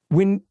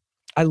when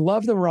I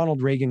love the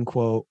Ronald Reagan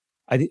quote.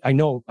 I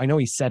know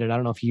he said it. I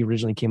don't know if he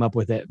originally came up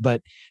with it,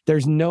 but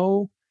there's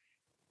no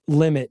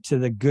limit to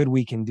the good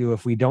we can do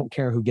if we don't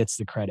care who gets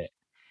the credit.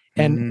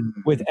 And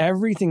with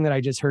everything that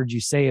I just heard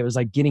you say, it was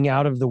like getting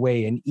out of the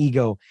way and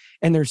ego.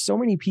 And there's so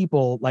many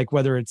people, like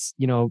whether it's,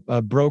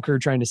 a broker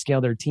trying to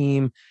scale their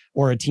team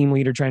or a team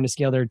leader trying to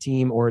scale their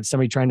team, or it's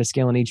somebody trying to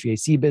scale an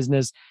HVAC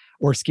business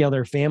or scale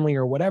their family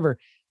or whatever,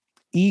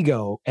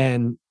 ego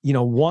and,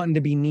 wanting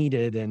to be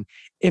needed. And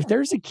if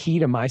there's a key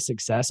to my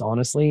success,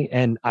 honestly,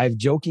 and I've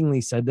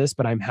jokingly said this,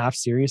 but I'm half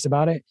serious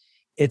about it,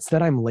 it's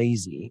that I'm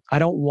lazy. I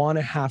don't want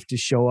to have to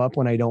show up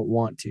when I don't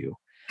want to.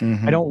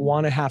 I don't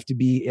want to have to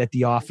be at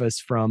the office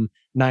from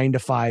 9 to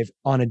 5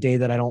 on a day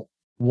that I don't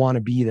want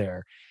to be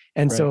there.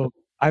 And so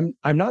I'm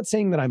not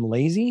saying that I'm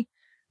lazy,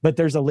 but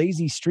there's a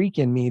lazy streak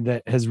in me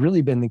that has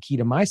really been the key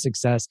to my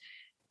success.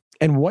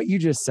 And what you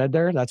just said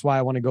there, that's why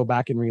I want to go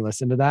back and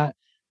re-listen to that.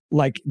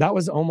 Like that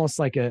was almost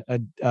like I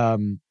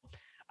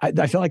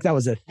feel like that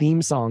was a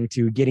theme song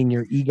to getting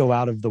your ego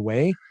out of the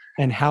way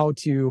and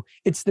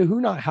it's the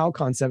who not how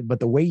concept, but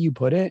the way you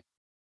put it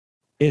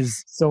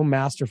is so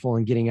masterful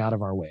in getting out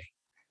of our way.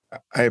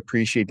 I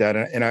appreciate that.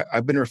 And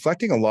I've been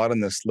reflecting a lot on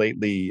this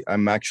lately.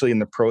 I'm actually in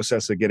the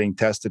process of getting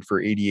tested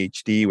for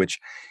ADHD, which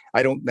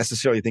I don't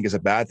necessarily think is a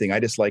bad thing. I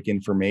just like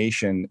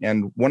information.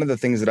 And one of the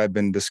things that I've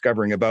been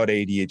discovering about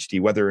ADHD,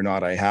 whether or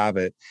not I have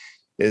it,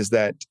 is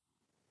that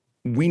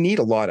we need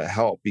a lot of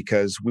help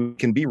because we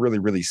can be really,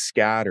 really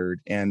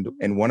scattered. And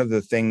one of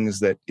the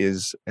things that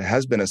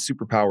has been a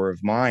superpower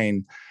of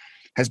mine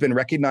has been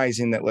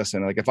recognizing that,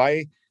 listen, like if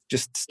I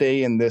just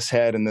stay in this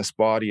head and this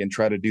body and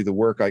try to do the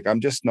work, like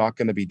I'm just not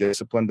going to be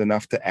disciplined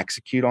enough to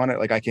execute on it.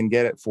 Like I can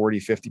get it 40,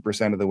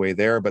 50% of the way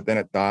there, but then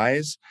it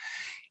dies.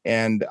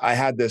 And I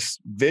had this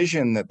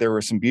vision that there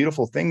were some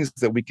beautiful things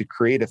that we could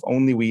create if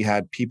only we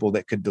had people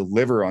that could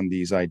deliver on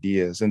these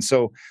ideas. And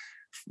so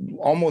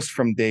almost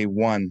from day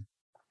one,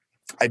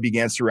 I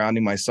began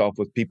surrounding myself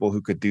with people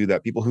who could do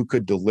that, people who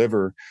could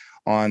deliver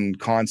on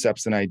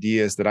concepts and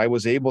ideas that I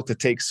was able to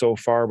take so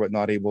far, but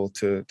not able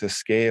to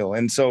scale.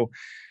 And so,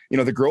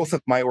 the growth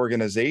of my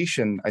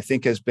organization, I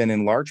think, has been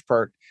in large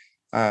part,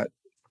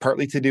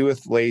 partly to do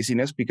with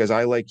laziness, because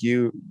I, like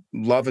you,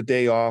 love a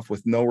day off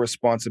with no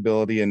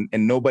responsibility and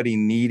nobody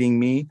needing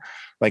me.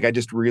 Like I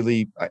just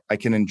really, I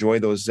can enjoy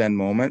those Zen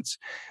moments.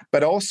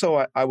 But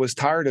also I was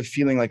tired of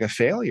feeling like a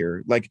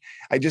failure. Like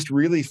I just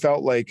really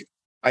felt like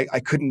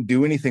I couldn't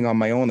do anything on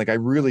my own. Like I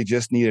really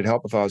just needed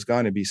help if I was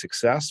going to be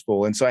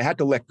successful. And so I had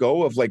to let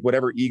go of like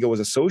whatever ego was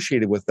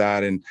associated with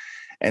that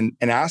and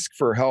ask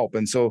for help.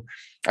 And so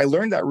I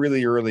learned that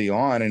really early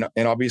on.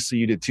 And obviously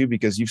you did too,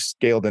 because you've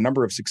scaled a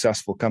number of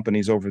successful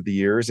companies over the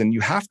years, and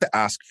you have to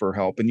ask for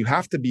help and you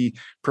have to be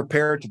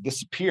prepared to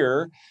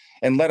disappear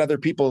and let other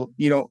people,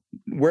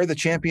 wear the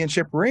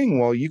championship ring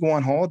while you go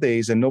on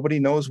holidays and nobody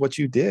knows what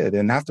you did,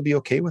 and have to be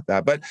okay with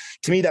that. But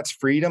to me, that's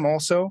freedom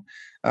also,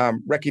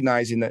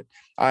 recognizing that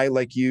I,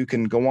 like you,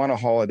 can go on a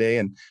holiday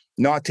and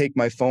not take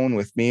my phone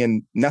with me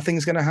and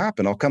nothing's going to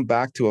happen. I'll come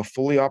back to a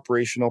fully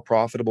operational,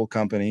 profitable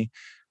company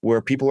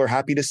where people are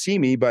happy to see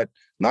me, but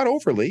not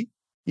overly,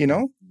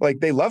 like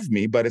they love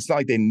me, but it's not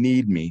like they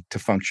need me to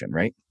function.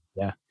 Right.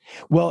 Yeah.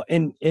 Well,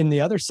 and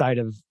the other side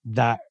of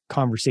that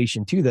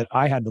conversation too, that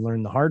I had to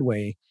learn the hard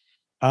way.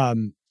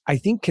 I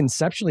think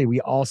conceptually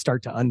we all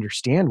start to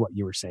understand what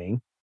you were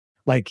saying,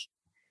 like,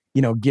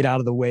 get out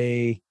of the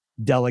way,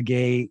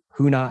 delegate,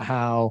 who, not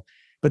how.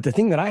 But the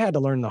thing that I had to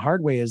learn the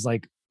hard way is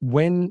like,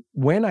 when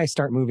I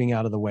start moving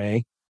out of the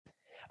way,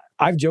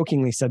 I've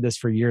jokingly said this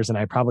for years and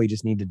I probably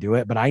just need to do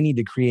it, but I need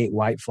to create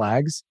white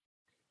flags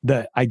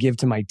that I give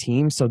to my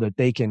team so that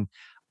they can,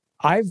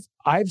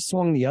 I've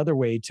swung the other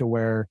way to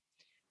where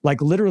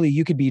like literally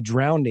you could be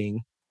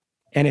drowning.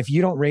 And if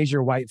you don't raise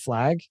your white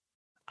flag,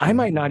 I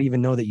might not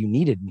even know that you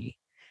needed me,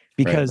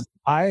 because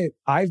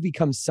I've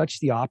become such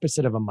the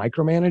opposite of a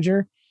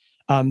micromanager,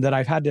 that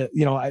I've had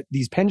to,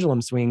 these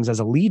pendulum swings as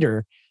a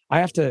leader, I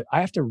have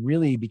to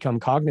really become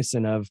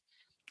cognizant of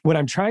when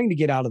I'm trying to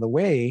get out of the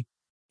way.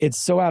 It's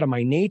so out of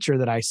my nature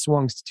that I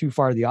swung too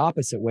far the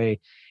opposite way.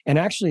 And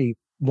actually,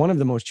 one of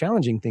the most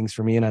challenging things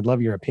for me, and I'd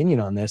love your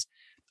opinion on this,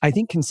 I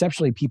think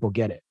conceptually people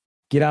get it.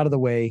 Get out of the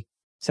way,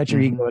 set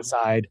your ego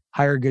aside,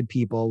 hire good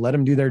people, let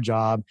them do their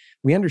job.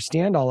 We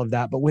understand all of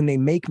that. But when they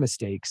make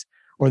mistakes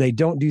or they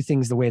don't do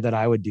things the way that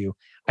I would do,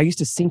 I used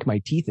to sink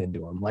my teeth into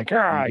them. Like,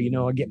 I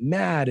get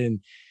mad. And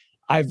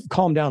I've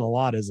calmed down a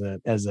lot as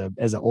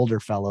an older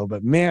fellow,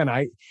 but man,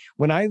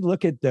 when I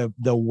look at the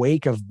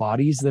wake of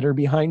bodies that are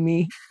behind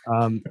me,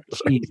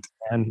 geez,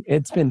 man,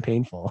 it's been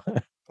painful.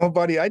 Well,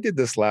 buddy, I did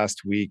this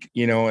last week,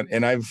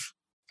 and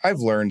I've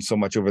learned so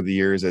much over the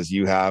years, as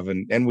you have,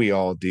 and we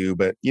all do,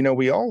 but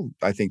we all,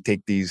 I think,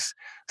 take these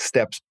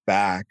steps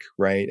back,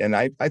 right? And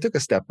I took a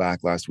step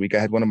back last week. I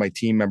had one of my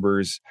team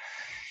members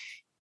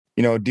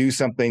do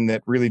something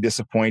that really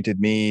disappointed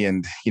me.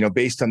 And,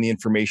 based on the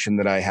information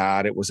that I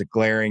had, it was a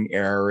glaring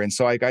error. And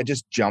so I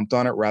just jumped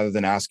on it rather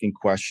than asking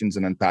questions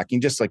and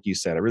unpacking, just like you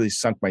said. I really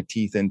sunk my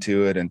teeth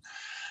into it.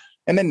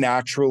 And then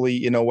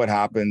naturally, what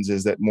happens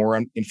is that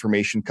more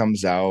information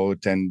comes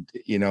out, and,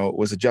 it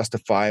was a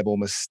justifiable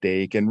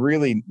mistake and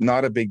really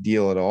not a big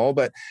deal at all.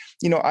 But,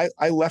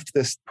 I left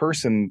this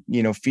person,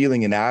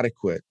 feeling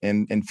inadequate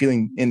and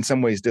feeling in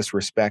some ways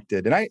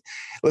disrespected. And I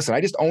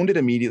just owned it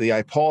immediately. I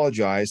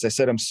apologized. I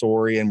said, I'm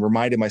sorry, and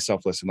reminded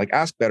myself, listen, like,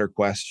 ask better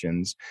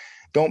questions.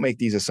 Don't make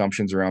these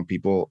assumptions around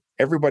people.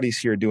 Everybody's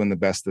here doing the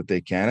best that they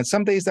can. And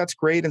some days that's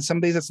great, and some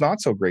days it's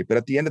not so great. But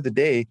at the end of the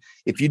day,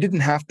 if you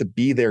didn't have to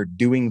be there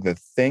doing the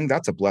thing,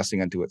 that's a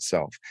blessing unto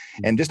itself.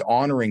 And just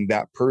honoring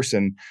that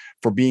person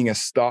for being a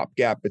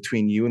stopgap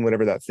between you and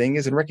whatever that thing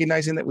is, and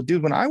recognizing that,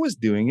 dude, when I was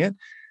doing it,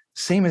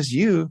 same as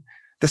you,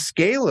 the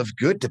scale of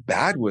good to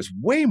bad was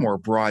way more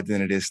broad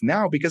than it is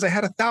now, because I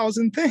had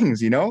 1,000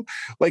 things,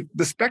 like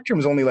the spectrum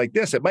is only like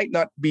this. It might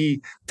not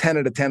be 10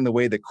 out of 10 the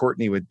way that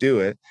Courtney would do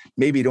it.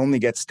 Maybe it only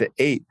gets to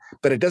 8,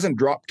 but it doesn't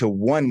drop to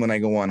 1 when I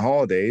go on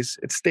holidays.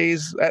 It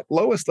stays at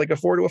lowest like a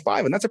 4 to a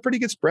 5. And that's a pretty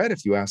good spread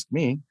if you ask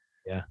me.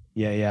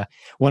 Yeah.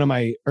 One of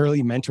my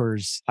early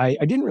mentors, I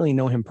didn't really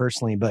know him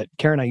personally, but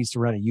Karen and I used to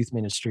run a youth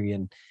ministry,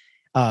 and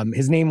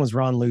his name was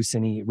Ron Luce,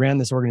 and he ran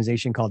this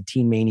organization called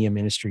Teen Mania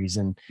Ministries.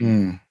 And,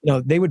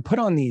 they would put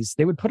on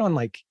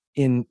like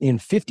in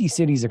 50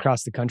 cities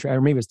across the country, or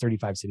maybe it's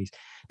 35 cities.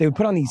 They would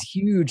put on these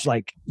huge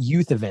like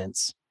youth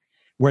events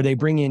where they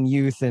bring in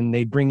youth, and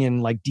they'd bring in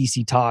like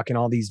DC Talk and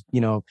all these,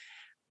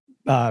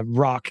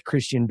 rock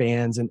Christian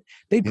bands. And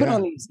they'd put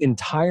on these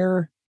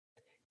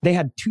they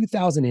had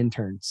 2,000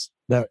 interns.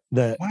 The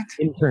What?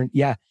 intern.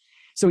 Yeah.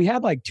 So we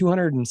had like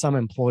 200 and some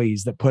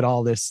employees that put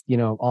all this,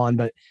 on,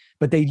 but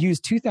they'd use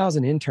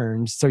 2,000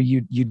 interns. So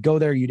you'd go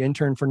there, you'd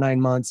intern for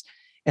 9 months,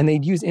 and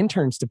they'd use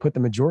interns to put the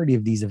majority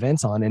of these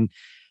events on. And,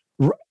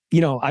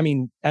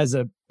 as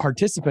a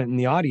participant in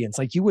the audience,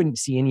 like, you wouldn't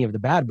see any of the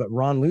bad, but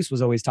Ron Luce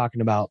was always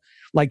talking about,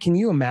 like, can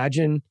you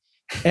imagine?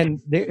 And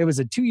it was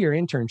a 2-year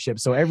internship.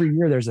 So every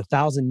year there's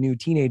 1,000 new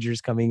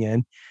teenagers coming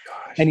in.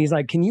 Gosh. And he's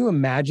like, can you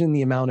imagine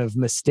the amount of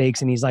mistakes?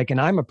 And he's like,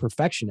 and I'm a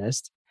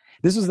perfectionist.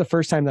 This was the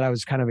first time that I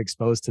was kind of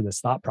exposed to this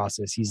thought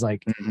process. He's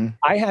like,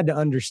 I had to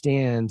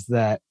understand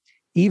that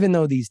even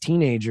though these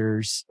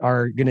teenagers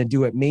are going to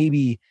do it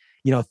maybe,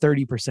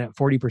 30%,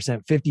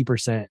 40%,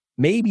 50%,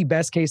 maybe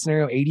best case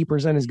scenario,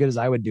 80% as good as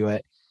I would do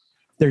it,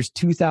 there's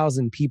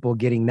 2,000 people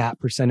getting that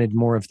percentage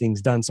more of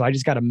things done. So I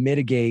just got to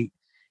mitigate,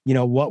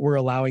 what we're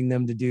allowing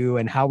them to do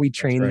and how we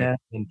train them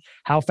and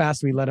how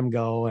fast we let them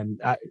go.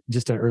 And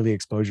just an early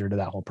exposure to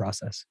that whole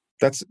process.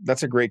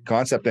 That's a great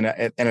concept. And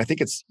I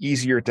think it's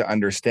easier to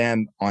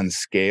understand on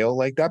scale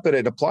like that, but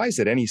it applies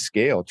at any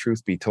scale,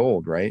 truth be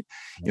told, right?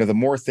 The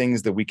more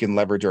things that we can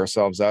leverage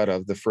ourselves out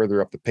of, the further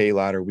up the pay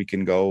ladder we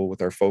can go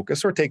with our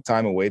focus, or take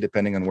time away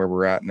depending on where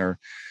we're at in our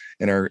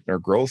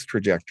growth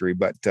trajectory.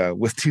 But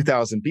with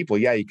 2,000 people,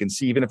 you can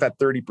see, even if at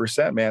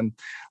 30%, man,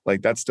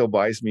 like, that still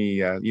buys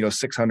me,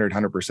 600,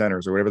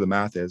 100%ers or whatever the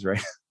math is,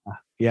 right?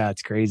 Yeah,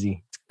 it's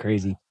crazy.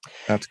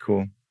 That's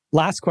cool.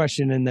 Last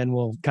question, and then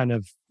we'll kind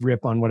of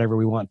rip on whatever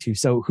we want to.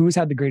 So who's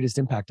had the greatest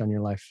impact on your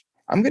life?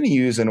 I'm going to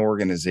use an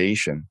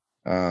organization,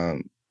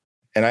 and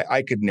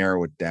I could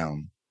narrow it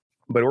down.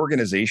 But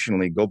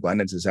organizationally,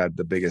 GoBundance has had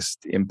the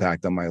biggest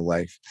impact on my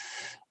life.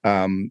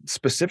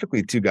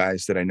 Specifically, 2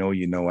 guys that I know,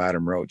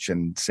 Adam Roach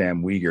and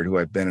Sam Wiegert, who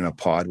I've been in a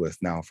pod with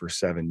now for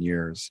 7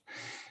 years.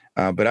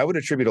 But I would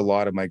attribute a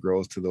lot of my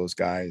growth to those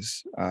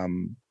guys.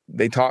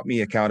 They taught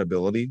me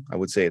accountability, I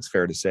would say it's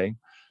fair to say.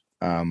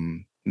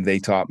 They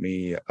taught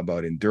me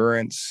about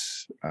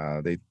endurance.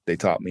 They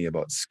taught me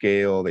about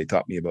scale. They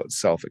taught me about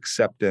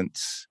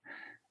self-acceptance,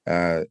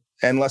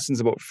 and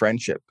lessons about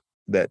friendship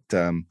that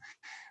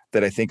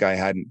that I think I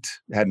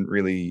hadn't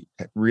really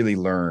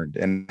learned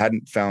and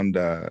hadn't found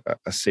a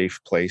safe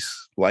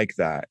place like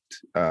that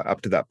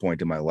up to that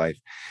point in my life.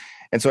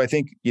 And so I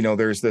think,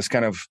 there's this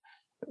kind of,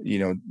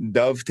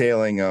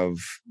 dovetailing of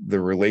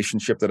the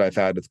relationship that I've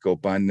had with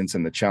GoBundance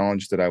and the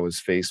challenge that I was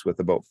faced with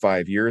about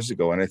 5 years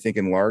ago. And I think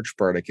in large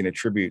part, I can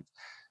attribute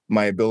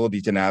my ability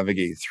to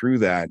navigate through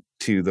that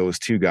to those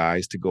two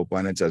guys, to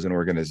GoBundance as an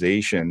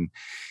organization,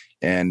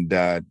 and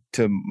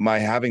to my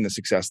having the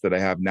success that I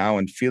have now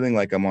and feeling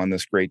like I'm on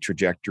this great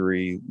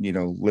trajectory,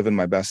 living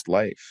my best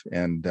life.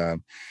 And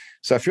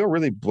so I feel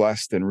really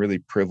blessed and really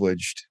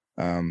privileged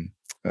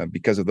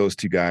because of those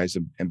two guys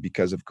and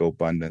because of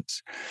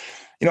GoBundance.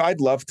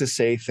 I'd love to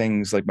say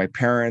things like my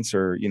parents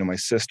or, my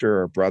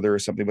sister or brother or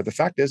something, but the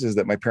fact is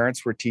that my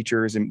parents were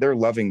teachers and they're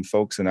loving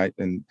folks and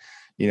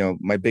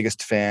my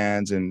biggest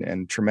fans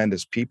and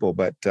tremendous people.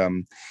 But,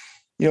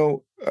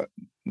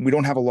 we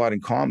don't have a lot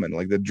in common.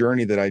 Like the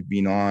journey that I've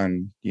been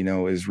on,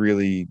 is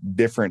really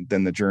different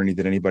than the journey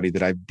that anybody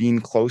that I've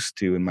been close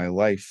to in my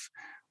life,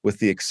 with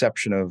the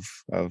exception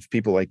of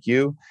people like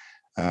you,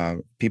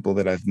 people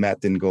that I've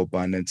met in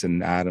GoBundance,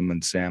 and Adam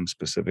and Sam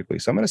specifically.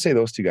 So I'm going to say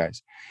those two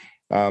guys.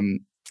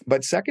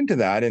 But second to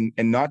that, and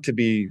not to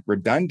be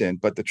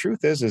redundant, but the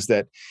truth is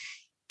that,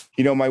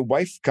 my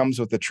wife comes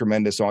with a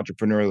tremendous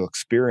entrepreneurial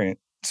experience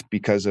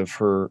because of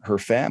her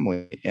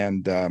family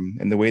and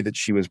the way that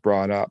she was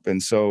brought up.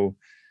 And so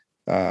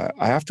I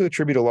have to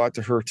attribute a lot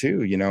to her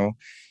too,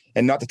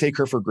 and not to take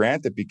her for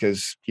granted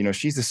because,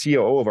 she's the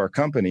COO of our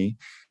company.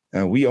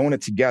 We own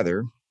it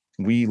together.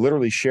 We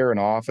literally share an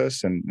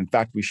office, and in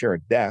fact, we share a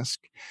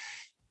desk.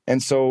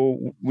 And so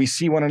we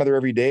see one another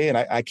every day, and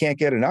I can't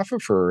get enough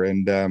of her.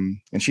 And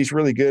she's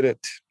really good at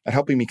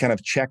helping me kind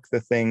of check the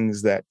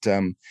things that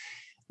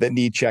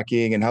need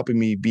checking, and helping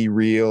me be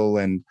real,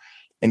 and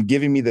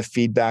giving me the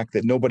feedback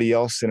that nobody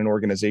else in an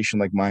organization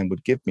like mine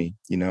would give me.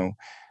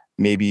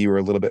 Maybe you were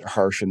a little bit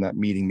harsh in that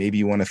meeting. Maybe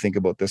you want to think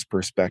about this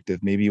perspective.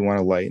 Maybe you want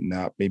to lighten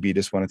up. Maybe you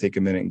just want to take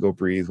a minute and go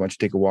breathe. Why don't you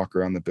take a walk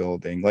around the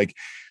building? Like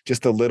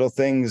just the little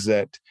things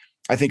that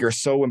I think are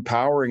so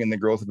empowering in the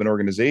growth of an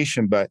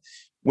organization. But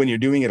when you're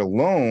doing it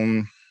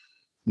alone,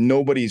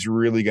 nobody's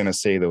really going to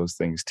say those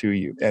things to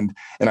you. And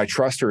I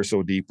trust her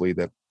so deeply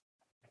that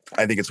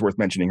I think it's worth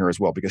mentioning her as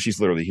well, because she's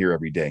literally here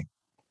every day.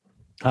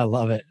 I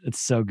love it. It's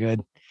so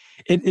good.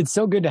 It's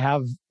so good to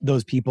have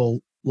those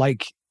people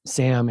like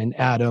Sam and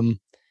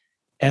Adam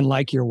and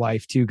like your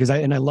wife too. Because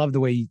I love the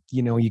way,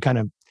 you kind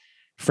of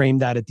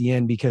framed that at the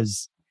end,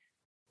 because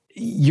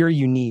you're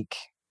unique.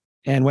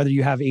 And whether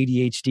you have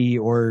ADHD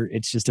or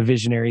it's just a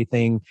visionary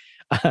thing.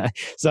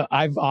 So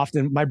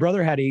my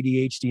brother had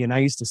ADHD and I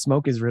used to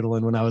smoke his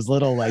Ritalin when I was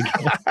little,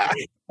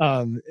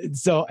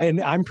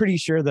 and I'm pretty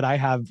sure that I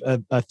have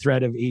a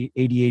thread of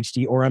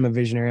ADHD, or I'm a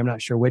visionary. I'm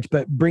not sure which,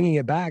 but bringing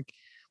it back,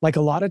 like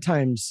a lot of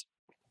times,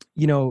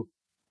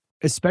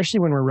 especially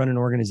when we're running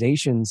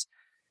organizations,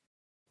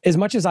 as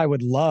much as I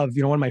would love,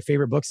 one of my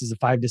favorite books is The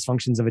 5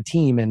 Dysfunctions of a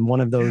Team. And one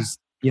of those,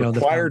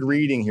 required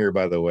reading here,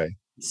 by the way.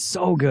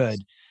 So good.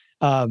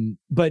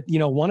 But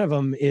one of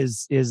them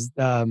is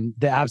the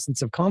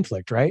absence of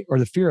conflict, right? Or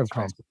the fear of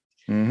conflict.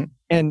 Mm-hmm.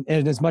 And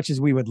as much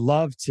as we would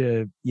love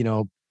to,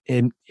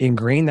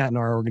 ingrain that in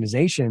our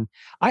organization,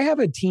 I have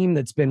a team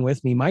that's been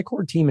with me. My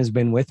core team has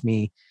been with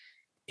me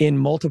in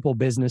multiple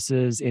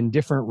businesses in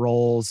different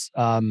roles.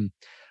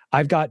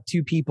 I've got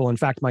 2 people. In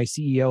fact, my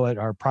CEO at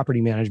our property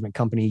management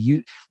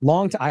company,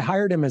 I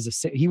hired him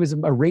he was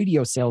a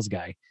radio sales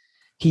guy.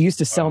 He used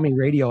to sell me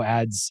radio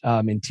ads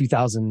in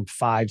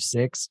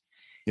 2005-06.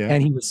 Yeah.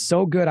 And he was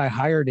so good, I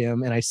hired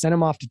him and I sent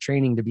him off to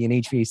training to be an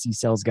HVAC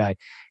sales guy.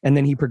 And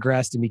then he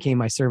progressed and became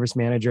my service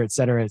manager, et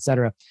cetera, et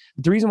cetera.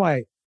 But the reason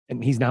why,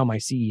 and he's now my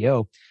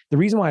CEO, the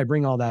reason why I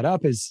bring all that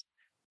up is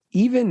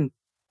even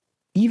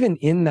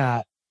in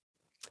that,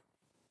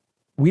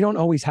 we don't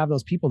always have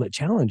those people that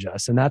challenge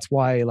us. And that's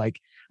why,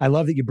 I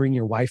love that you bring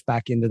your wife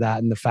back into that,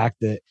 and the fact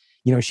that,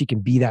 she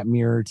can be that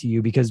mirror to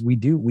you, because we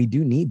do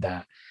need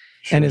that.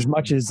 Sure. And as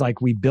much as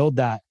we build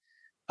that,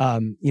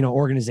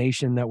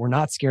 organization that we're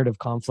not scared of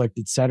conflict,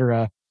 et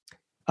cetera.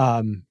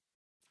 I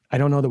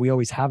don't know that we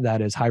always have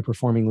that as high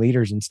performing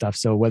leaders and stuff.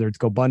 So whether it's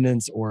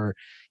GoBundance or,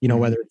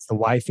 whether it's the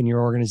wife in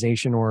your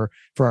organization, or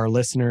for our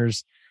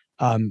listeners,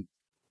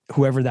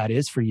 whoever that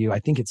is for you, I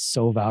think it's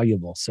so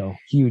valuable. So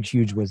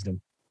huge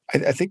wisdom.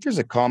 I think there's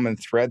a common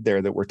thread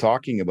there that we're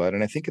talking about.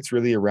 And I think it's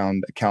really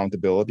around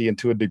accountability and,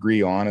 to a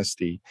degree,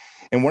 honesty.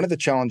 And one of the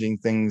challenging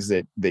things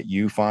that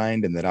you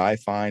find, and that I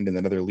find, and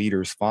that other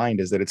leaders find,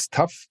 is that it's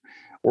tough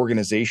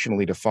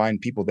organizationally to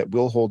find people that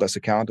will hold us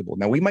accountable.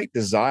 Now, we might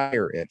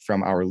desire it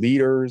from our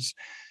leaders,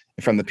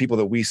 from the people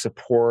that we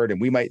support,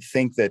 and we might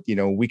think that,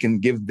 we can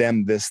give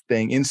them this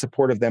thing in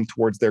support of them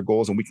towards their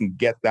goals, and we can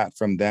get that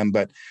from them.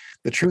 But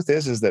the truth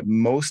is that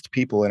most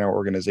people in our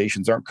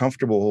organizations aren't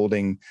comfortable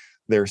holding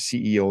their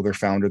CEO, their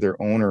founder, their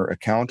owner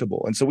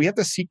accountable. And so we have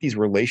to seek these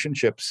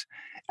relationships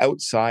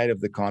outside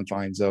of the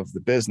confines of the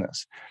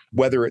business,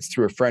 whether it's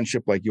through a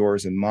friendship like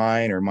yours and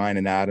mine, or mine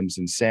and Adam's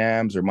and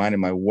Sam's, or mine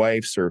and my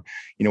wife's, or,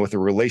 with a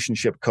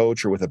relationship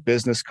coach, or with a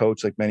business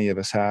coach like many of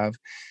us have.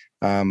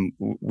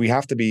 we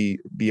have to be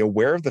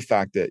aware of the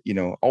fact that,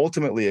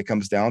 ultimately it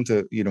comes down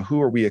to,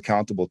 who are we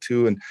accountable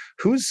to, and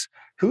who's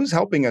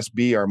helping us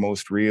be our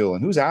most real,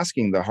 and who's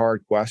asking the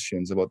hard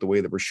questions about the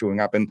way that we're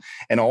showing up,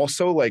 and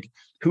also like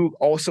who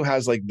also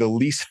has like the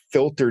least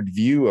filtered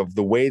view of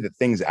the way that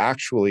things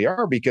actually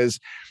are. Because,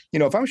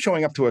 if I'm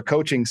showing up to a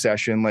coaching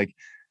session, like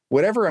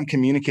whatever I'm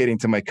communicating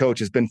to my coach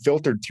has been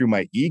filtered through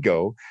my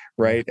ego,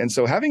 right? And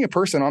so having a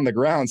person on the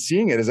ground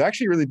seeing it is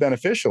actually really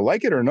beneficial,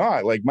 like it or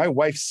not. Like my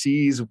wife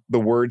sees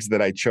the words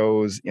that I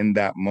chose in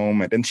that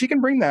moment, and she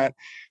can bring that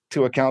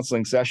to a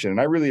counseling session.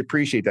 And I really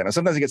appreciate that. Now,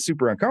 sometimes it gets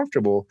super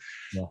uncomfortable,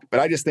 but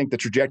I just think the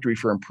trajectory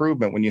for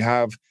improvement, when you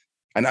have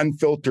an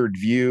unfiltered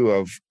view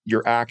of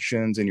your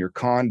actions and your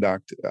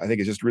conduct, I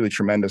think is just really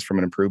tremendous from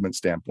an improvement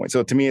standpoint.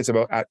 So to me, it's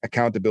about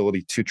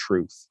accountability to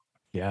truth.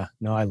 Yeah,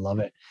 no, I love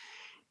it.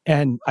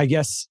 And I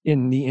guess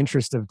in the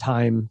interest of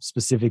time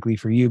specifically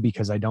for you,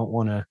 because I don't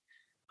want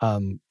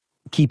to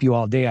keep you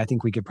all day, I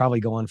think we could probably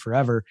go on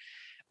forever.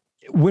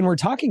 When we're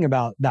talking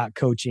about that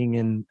coaching,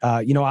 and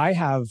I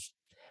have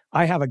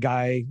a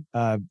guy,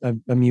 a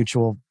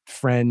mutual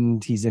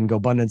friend. He's in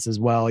GoBundance as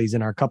well. He's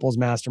in our couples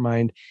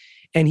mastermind,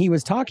 and he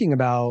was talking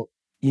about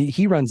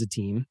he runs a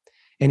team,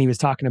 and he was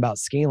talking about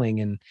scaling.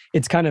 And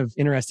it's kind of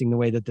interesting the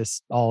way that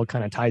this all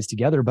kind of ties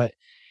together, but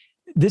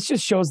this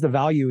just shows the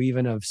value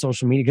even of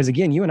social media. Because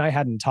again, you and I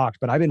hadn't talked,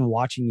 but I've been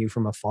watching you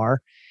from afar.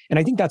 And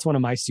I think that's one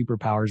of my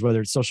superpowers, whether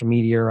it's social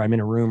media or I'm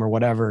in a room or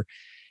whatever.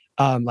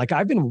 Like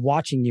I've been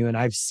watching you and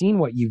I've seen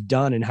what you've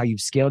done and how you've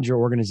scaled your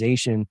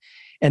organization.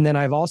 And then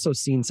I've also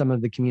seen some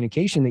of the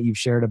communication that you've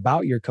shared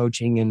about your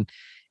coaching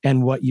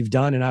and what you've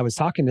done. And I was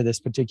talking to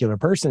this particular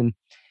person,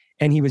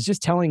 and he was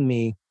just telling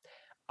me,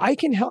 I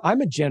can help.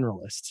 I'm a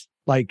generalist.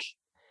 Like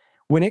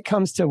when it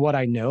comes to what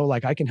I know,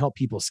 like I can help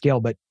people scale,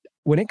 but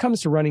when it comes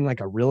to running like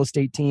a real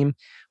estate team,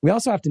 we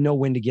also have to know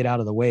when to get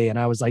out of the way. And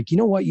I was like, you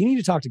know what? You need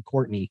to talk to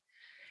Courtney.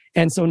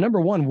 And so number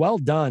one, well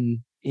done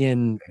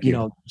in,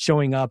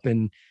 showing up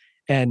and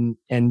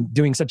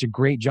doing such a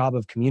great job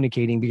of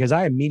communicating, because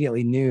I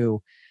immediately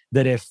knew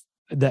that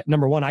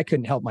number one, I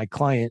couldn't help my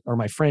client or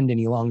my friend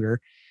any longer,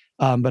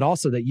 but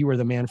also that you were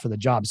the man for the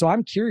job. So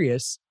I'm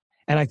curious.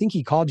 And I think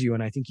he called you,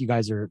 and I think you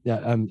guys are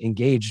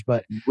engaged,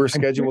 but we're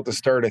scheduled to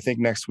start, I think,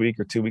 next week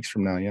or 2 weeks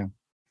from now. Yeah.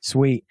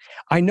 Sweet.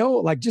 I know,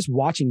 like just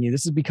watching you,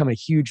 this has become a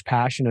huge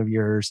passion of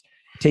yours,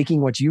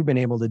 taking what you've been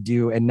able to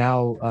do and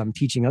now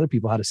teaching other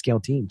people how to scale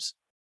teams.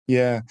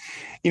 Yeah.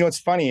 It's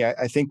funny.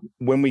 I think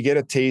when we get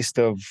a taste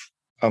of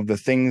the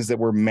things that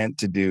we're meant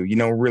to do,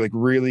 we're like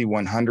really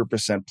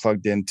 100%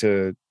 plugged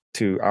into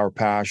our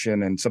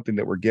passion and something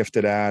that we're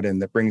gifted at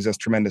and that brings us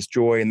tremendous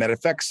joy and that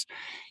affects,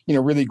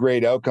 really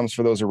great outcomes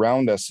for those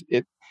around us.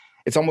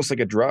 It's almost like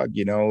a drug,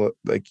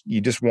 like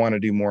you just want to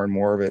do more and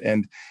more of it.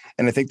 And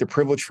I think the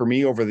privilege for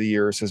me over the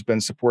years has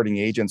been supporting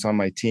agents on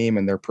my team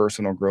and their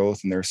personal growth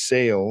and their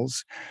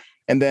sales.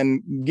 And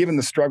then given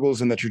the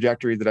struggles and the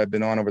trajectory that I've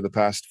been on over the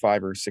past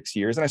 5 or 6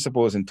 years, and I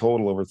suppose in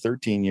total over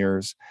 13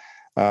 years,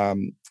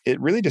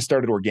 it really just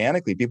started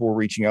organically. People were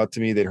reaching out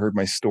to me. They'd heard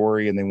my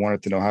story and they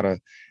wanted to know how to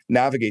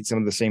navigate some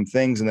of the same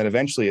things. And then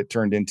eventually it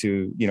turned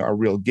into, a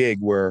real gig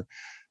where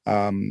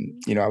I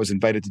was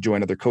invited to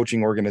join other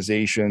coaching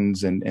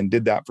organizations and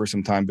did that for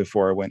some time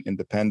before I went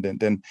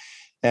independent.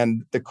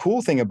 And the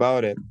cool thing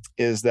about it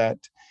is that,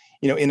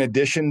 in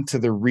addition to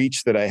the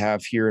reach that I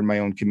have here in my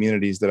own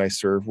communities that I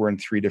serve, we're in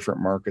 3 different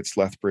markets: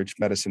 Lethbridge,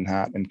 Medicine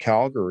Hat, and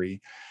Calgary.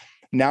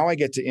 Now I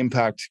get to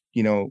impact,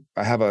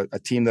 I have a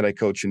team that I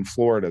coach in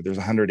Florida. There's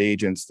 100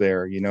 agents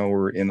there.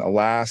 We're in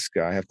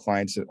Alaska. I have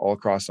clients all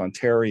across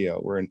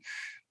Ontario. We're in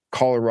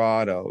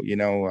Colorado,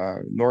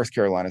 North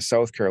Carolina,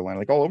 South Carolina,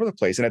 like all over the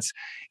place. And it's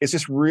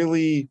just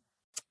really,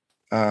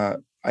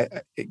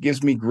 it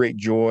gives me great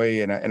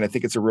joy. And I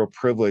think it's a real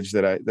privilege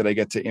that I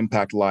get to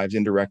impact lives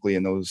indirectly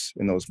in those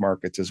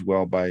markets as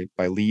well by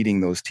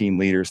leading those team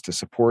leaders to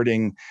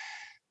supporting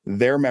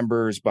their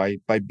members by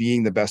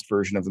being the best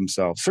version of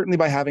themselves, certainly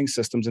by having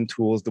systems and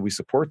tools that we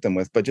support them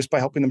with, but just by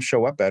helping them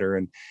show up better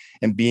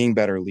and being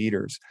better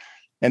leaders.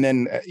 And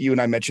then you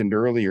and I mentioned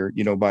earlier,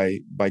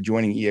 by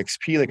joining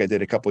EXP, like I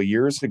did a couple of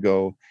years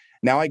ago,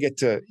 now I get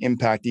to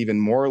impact even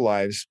more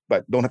lives,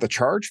 but don't have to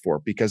charge for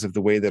it because of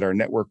the way that our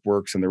network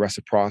works and the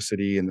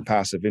reciprocity and the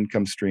passive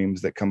income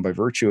streams that come by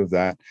virtue of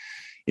that.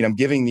 I'm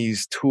giving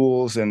these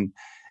tools and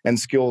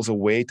skills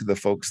away to the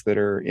folks that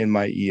are in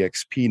my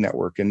EXP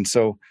network. And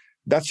so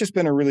that's just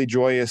been a really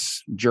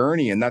joyous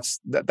journey. And that's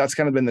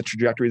kind of been the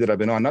trajectory that I've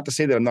been on. Not to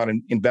say that I'm not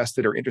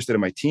invested or interested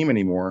in my team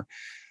anymore,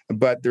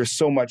 but there's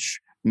so much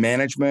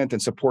management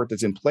and support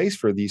that's in place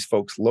for these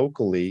folks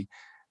locally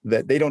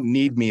that they don't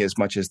need me as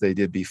much as they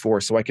did before.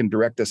 So I can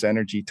direct this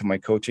energy to my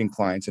coaching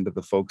clients and to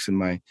the folks in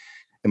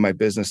my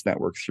business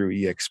network through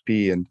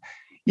EXP. And,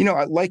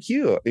 like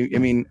you, I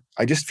mean,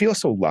 I just feel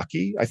so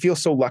lucky. I feel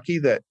so lucky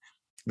that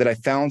I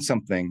found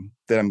something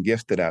that I'm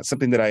gifted at,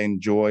 something that I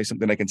enjoy,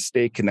 something I can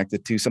stay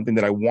connected to, something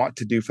that I want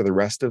to do for the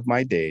rest of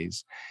my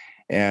days.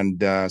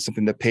 and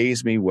something that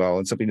pays me well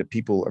and something that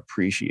people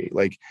appreciate.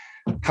 Like,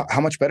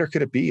 how much better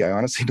could it be? I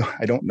honestly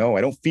I don't know.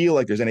 I don't feel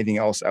like there's anything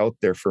else out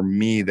there for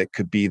me that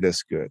could be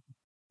this good.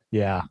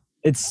 Yeah,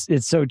 it's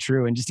so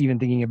true. And just even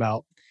thinking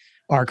about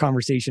our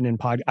conversation in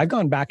I've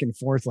gone back and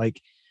forth.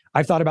 Like,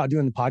 I've thought about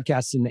doing the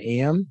podcast in the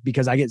AM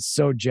because I get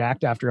so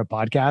jacked after a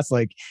podcast.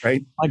 Like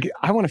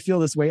I want to feel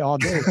this way all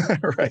day.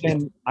 Right.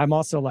 And I'm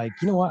also like,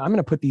 you know what? I'm going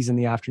to put these in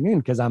the afternoon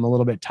because I'm a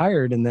little bit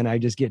tired, and then I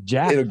just get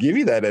jacked. It'll give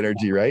you that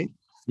energy, right?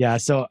 Yeah.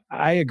 So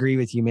I agree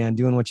with you, man.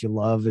 Doing what you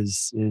love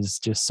is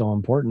just so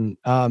important.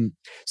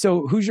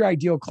 So who's your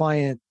ideal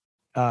client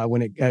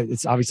when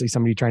it's obviously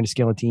somebody trying to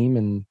scale a team,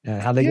 and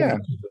how they get?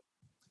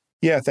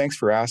 Yeah, thanks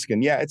for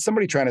asking. Yeah, it's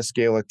somebody trying to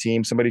scale a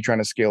team, somebody trying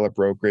to scale a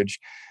brokerage,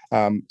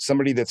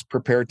 somebody that's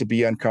prepared to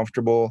be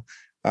uncomfortable,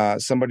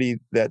 somebody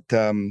that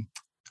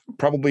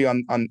probably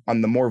on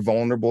the more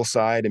vulnerable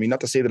side. I mean, not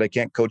to say that I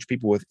can't coach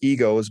people with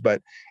egos,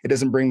 but it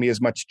doesn't bring me as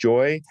much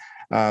joy.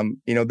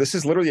 This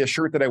is literally a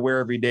shirt that I wear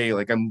every day.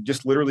 Like, I'm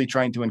just literally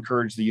trying to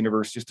encourage the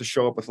universe just to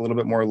show up with a little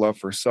bit more love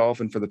for self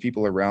and for the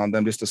people around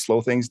them, just to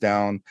slow things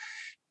down,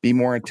 be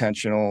more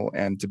intentional,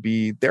 and to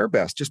be their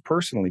best, just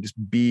personally, just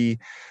be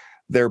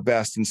their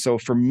best. And so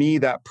for me,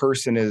 that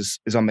person is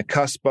on the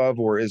cusp of,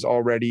 or is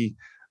already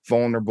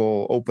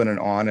vulnerable, open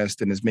and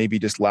honest, and is maybe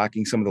just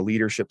lacking some of the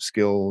leadership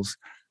skills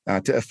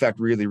to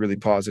affect really, really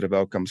positive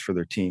outcomes for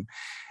their team.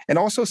 And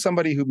also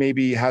somebody who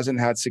maybe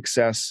hasn't had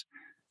success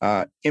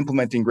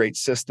implementing great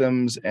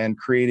systems and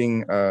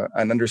creating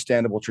an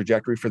understandable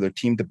trajectory for their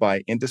team to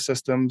buy into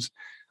systems.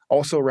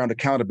 Also around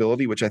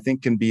accountability, which I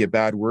think can be a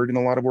bad word in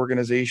a lot of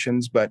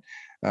organizations, but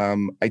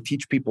I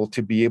teach people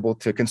to be able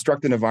to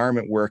construct an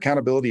environment where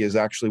accountability is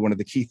actually one of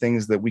the key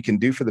things that we can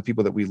do for the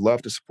people that we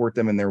love, to support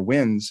them in their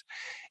wins,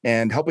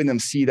 and helping them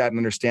see that and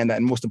understand that,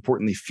 and most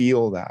importantly,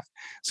 feel that,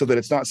 so that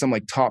it's not some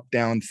like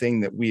top-down thing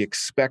that we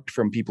expect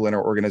from people in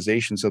our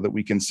organization so that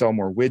we can sell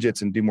more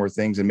widgets and do more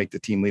things and make the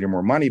team leader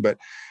more money, but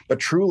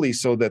truly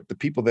so that the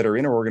people that are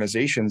in our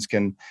organizations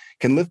can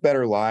live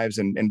better lives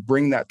and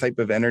bring that type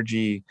of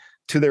energy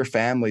to their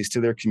families, to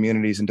their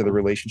communities, and to the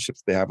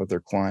relationships they have with their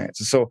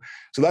clients. So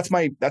that's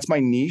my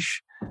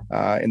niche,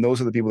 and those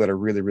are the people that I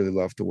really, really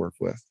love to work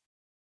with.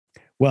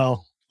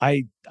 Well,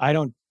 I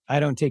don't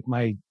take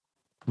my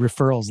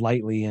referrals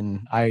lightly,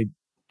 and I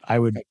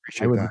would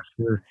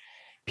refer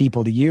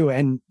people to you.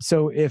 And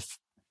so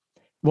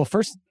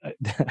first,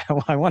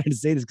 I wanted to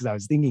say this because I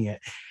was thinking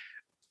it.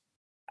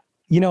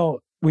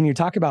 When you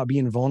talk about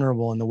being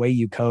vulnerable and the way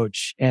you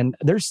coach, and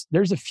there's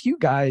a few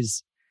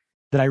guys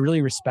that I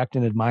really respect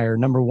and admire.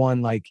 Number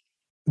one, like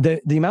the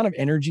amount of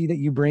energy that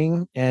you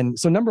bring. And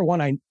so number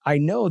one, I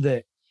know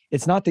that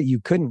it's not that you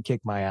couldn't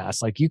kick my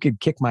ass. Like, you could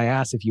kick my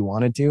ass if you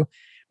wanted to,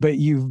 but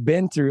you've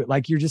been through,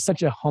 like, you're just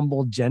such a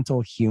humble,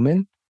 gentle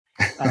human.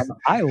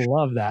 I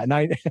love that.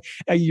 And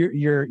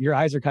your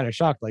eyes are kind of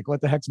shocked. Like,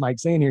 what the heck's Mike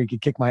saying here? You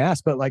could kick my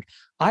ass. But like,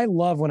 I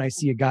love when I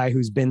see a guy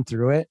who's been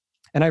through it.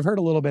 And I've heard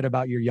a little bit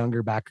about your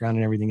younger background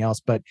and everything else,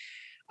 but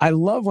I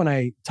love when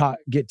I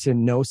get to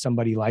know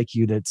somebody like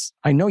you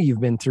I know you've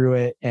been through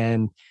it.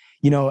 And,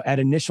 at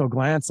initial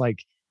glance,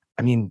 like,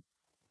 I mean,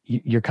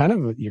 you're kind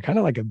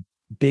of like a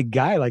big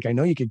guy. Like, I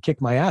know you could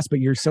kick my ass, but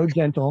you're so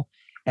gentle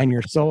and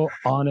you're so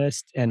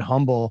honest and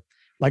humble.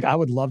 Like, I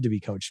would love to be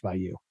coached by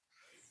you.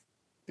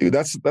 Dude,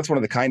 that's one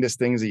of the kindest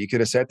things that you could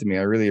have said to me.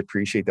 I really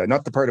appreciate that.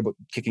 Not the part about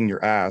kicking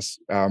your ass.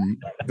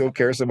 Don't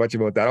care so much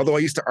about that. Although I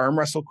used to arm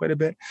wrestle quite a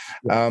bit.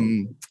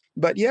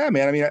 But yeah,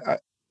 man, I mean,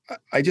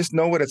 I just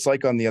know what it's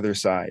like on the other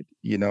side,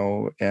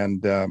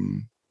 and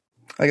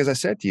like, as I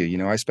said to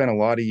you, I spent a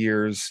lot of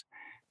years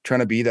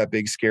trying to be that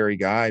big, scary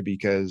guy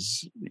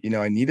because,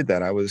 I needed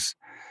that.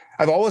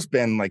 I've always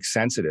been like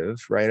sensitive,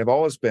 right? I've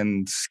always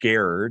been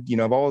scared,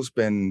 I've always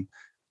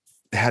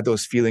had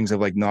those feelings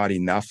of like not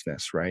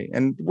enoughness, right?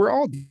 And we're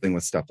all dealing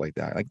with stuff like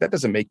that. Like, that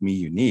doesn't make me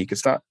unique.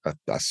 It's not a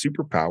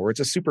superpower. It's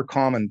a super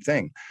common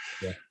thing.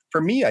 Yeah.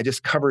 For me, I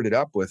just covered it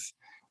up with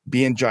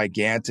being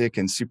gigantic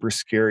and super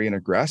scary and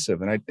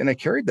aggressive. And I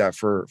carried that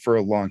for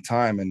a long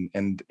time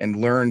and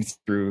learned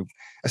through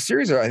a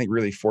series of, I think,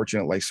 really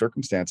fortunate life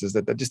circumstances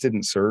that just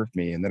didn't serve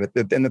me, and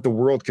that the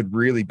world could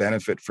really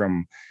benefit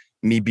from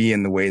me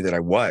being the way that I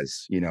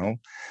was, Yeah.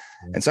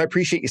 And so I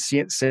appreciate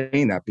you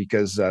saying that,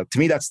 because to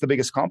me, that's the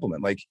biggest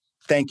compliment. Like,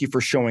 thank you for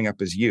showing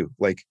up as you.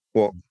 Like,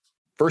 well,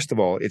 first of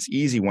all, it's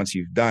easy once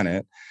you've done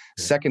it.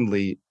 Yeah.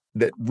 Secondly,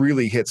 that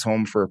really hits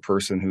home for a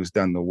person who's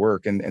done the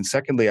work. And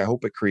secondly, I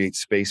hope it creates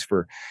space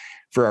for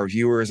our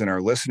viewers and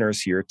our listeners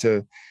here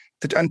to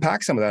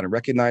unpack some of that and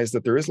recognize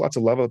that there is lots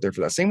of love out there for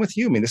that. Same with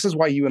you. I mean, this is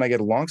why you and I get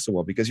along so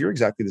well, because you're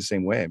exactly the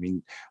same way. I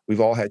mean, we've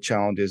all had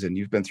challenges, and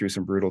you've been through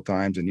some brutal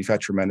times, and you've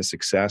had tremendous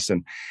success.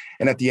 And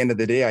at the end of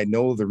the day, I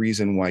know the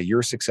reason why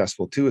you're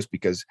successful too is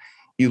because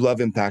you love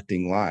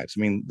impacting lives.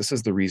 I mean, this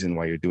is the reason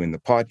why you're doing the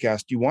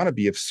podcast. You want to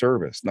be of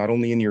service, not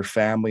only in your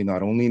family,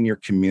 not only in your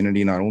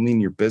community, not only in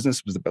your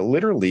business, but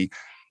literally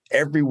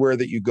everywhere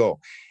that you go.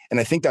 And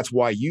I think that's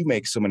why you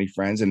make so many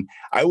friends. And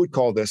I would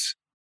call this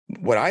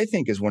what I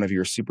think is one of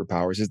your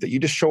superpowers is that you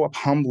just show up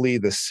humbly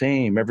the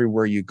same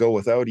everywhere you go,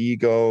 without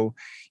ego,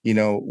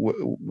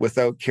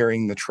 without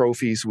carrying the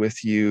trophies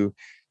with you,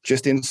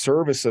 just in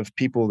service of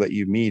people that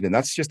you meet. And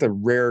that's just a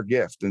rare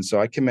gift. And so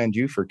I commend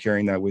you for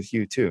carrying that with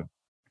you too.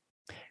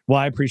 Well,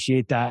 I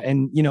appreciate that.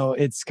 And,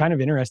 it's kind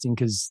of interesting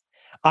because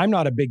I'm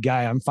not a big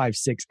guy. I'm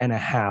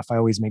 5'6.5". I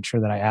always make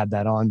sure that I add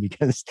that on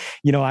because,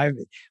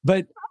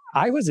 but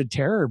I was a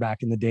terror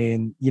back in the day.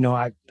 And,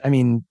 I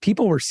mean,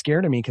 people were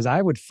scared of me because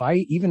I would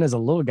fight even as a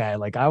little guy.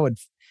 Like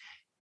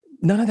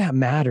none of that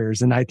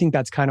matters. And I think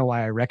that's kind of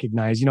why I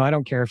recognize, I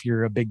don't care if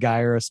you're a big guy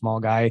or a small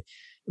guy,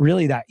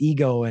 really that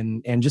ego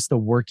and just the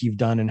work you've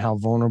done and how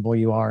vulnerable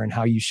you are and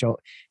how you show.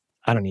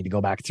 I don't need to go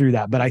back through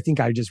that, but I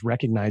think I just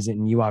recognize it,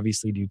 and you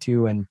obviously do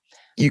too. And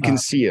you can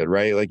see it,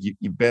 right? Like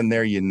you've been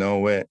there,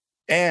 it.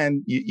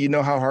 And you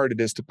know how hard it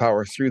is to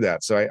power through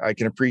that. So I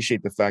can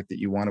appreciate the fact that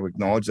you want to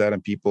acknowledge that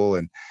in people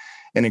and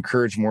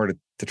encourage more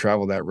to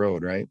travel that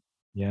road, right?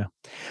 Yeah.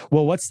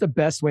 Well, what's the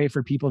best way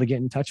for people to get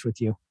in touch with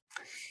you?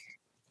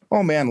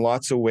 Oh man,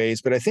 lots of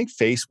ways, but I think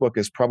Facebook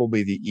is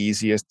probably the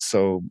easiest.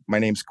 So my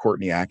name's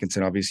Courtney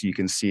Atkinson. Obviously, you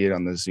can see it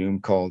on the Zoom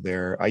call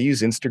there. I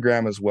use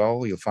Instagram as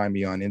well. You'll find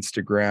me on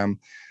Instagram.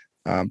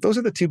 Those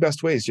are the two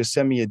best ways. Just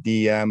send me a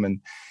DM.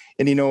 And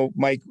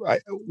Mike,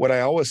 what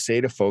I always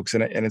say to folks,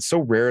 and it's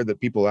so rare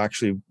that people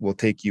actually will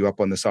take you up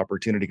on this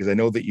opportunity because I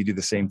know that you do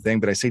the same thing,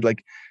 but I say,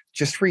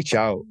 just reach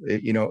out.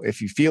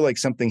 If you feel like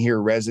something here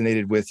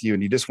resonated with you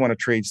and you just want to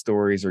trade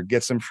stories or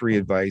get some free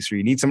advice, or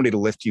you need somebody to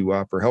lift you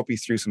up or help you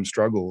through some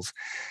struggles,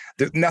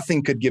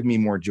 nothing could give me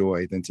more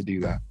joy than to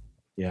do that.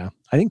 Yeah.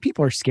 I think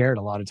people are scared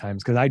a lot of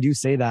times because I do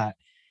say that.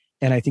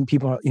 And I think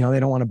people, they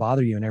don't want to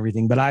bother you and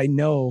everything, but I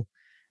know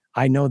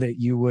that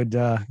you would,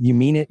 you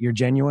mean it, you're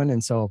genuine.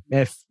 And so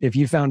if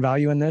you found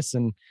value in this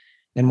and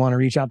want to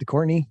reach out to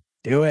Courtney,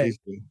 do it.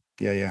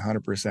 Yeah,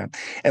 100%.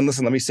 And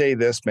listen, let me say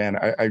this, man,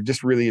 I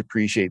just really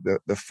appreciate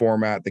the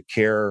format, the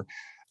care,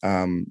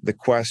 the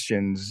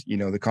questions,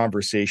 the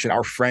conversation,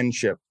 our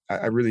friendship.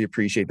 I really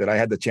appreciate that. I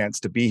had the chance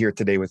to be here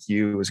today with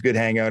you. It was a good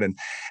hangout. And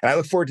I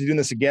look forward to doing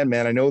this again,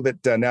 man. I know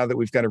that now that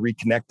we've kind of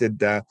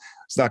reconnected,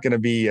 it's not going to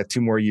be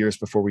 2 more years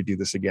before we do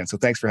this again. So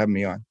thanks for having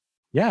me on.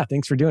 Yeah,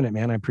 thanks for doing it,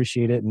 man. I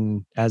appreciate it.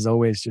 And as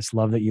always, just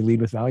love that you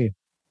lead with value.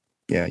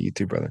 Yeah, you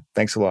too, brother.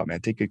 Thanks a lot, man.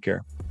 Take good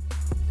care.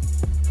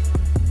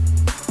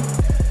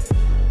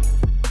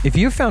 If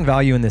you've found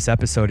value in this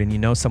episode and you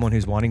know someone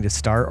who's wanting to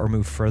start or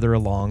move further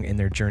along in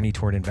their journey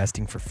toward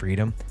investing for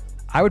freedom,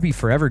 I would be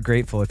forever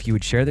grateful if you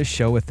would share this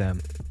show with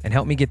them and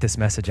help me get this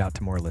message out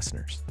to more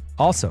listeners.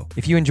 Also,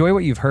 if you enjoy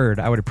what you've heard,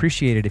 I would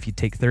appreciate it if you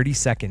take 30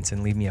 seconds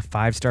and leave me a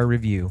 5-star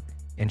review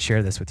and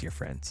share this with your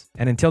friends.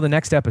 And until the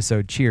next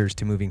episode, cheers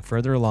to moving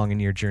further along in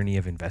your journey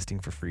of investing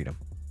for freedom.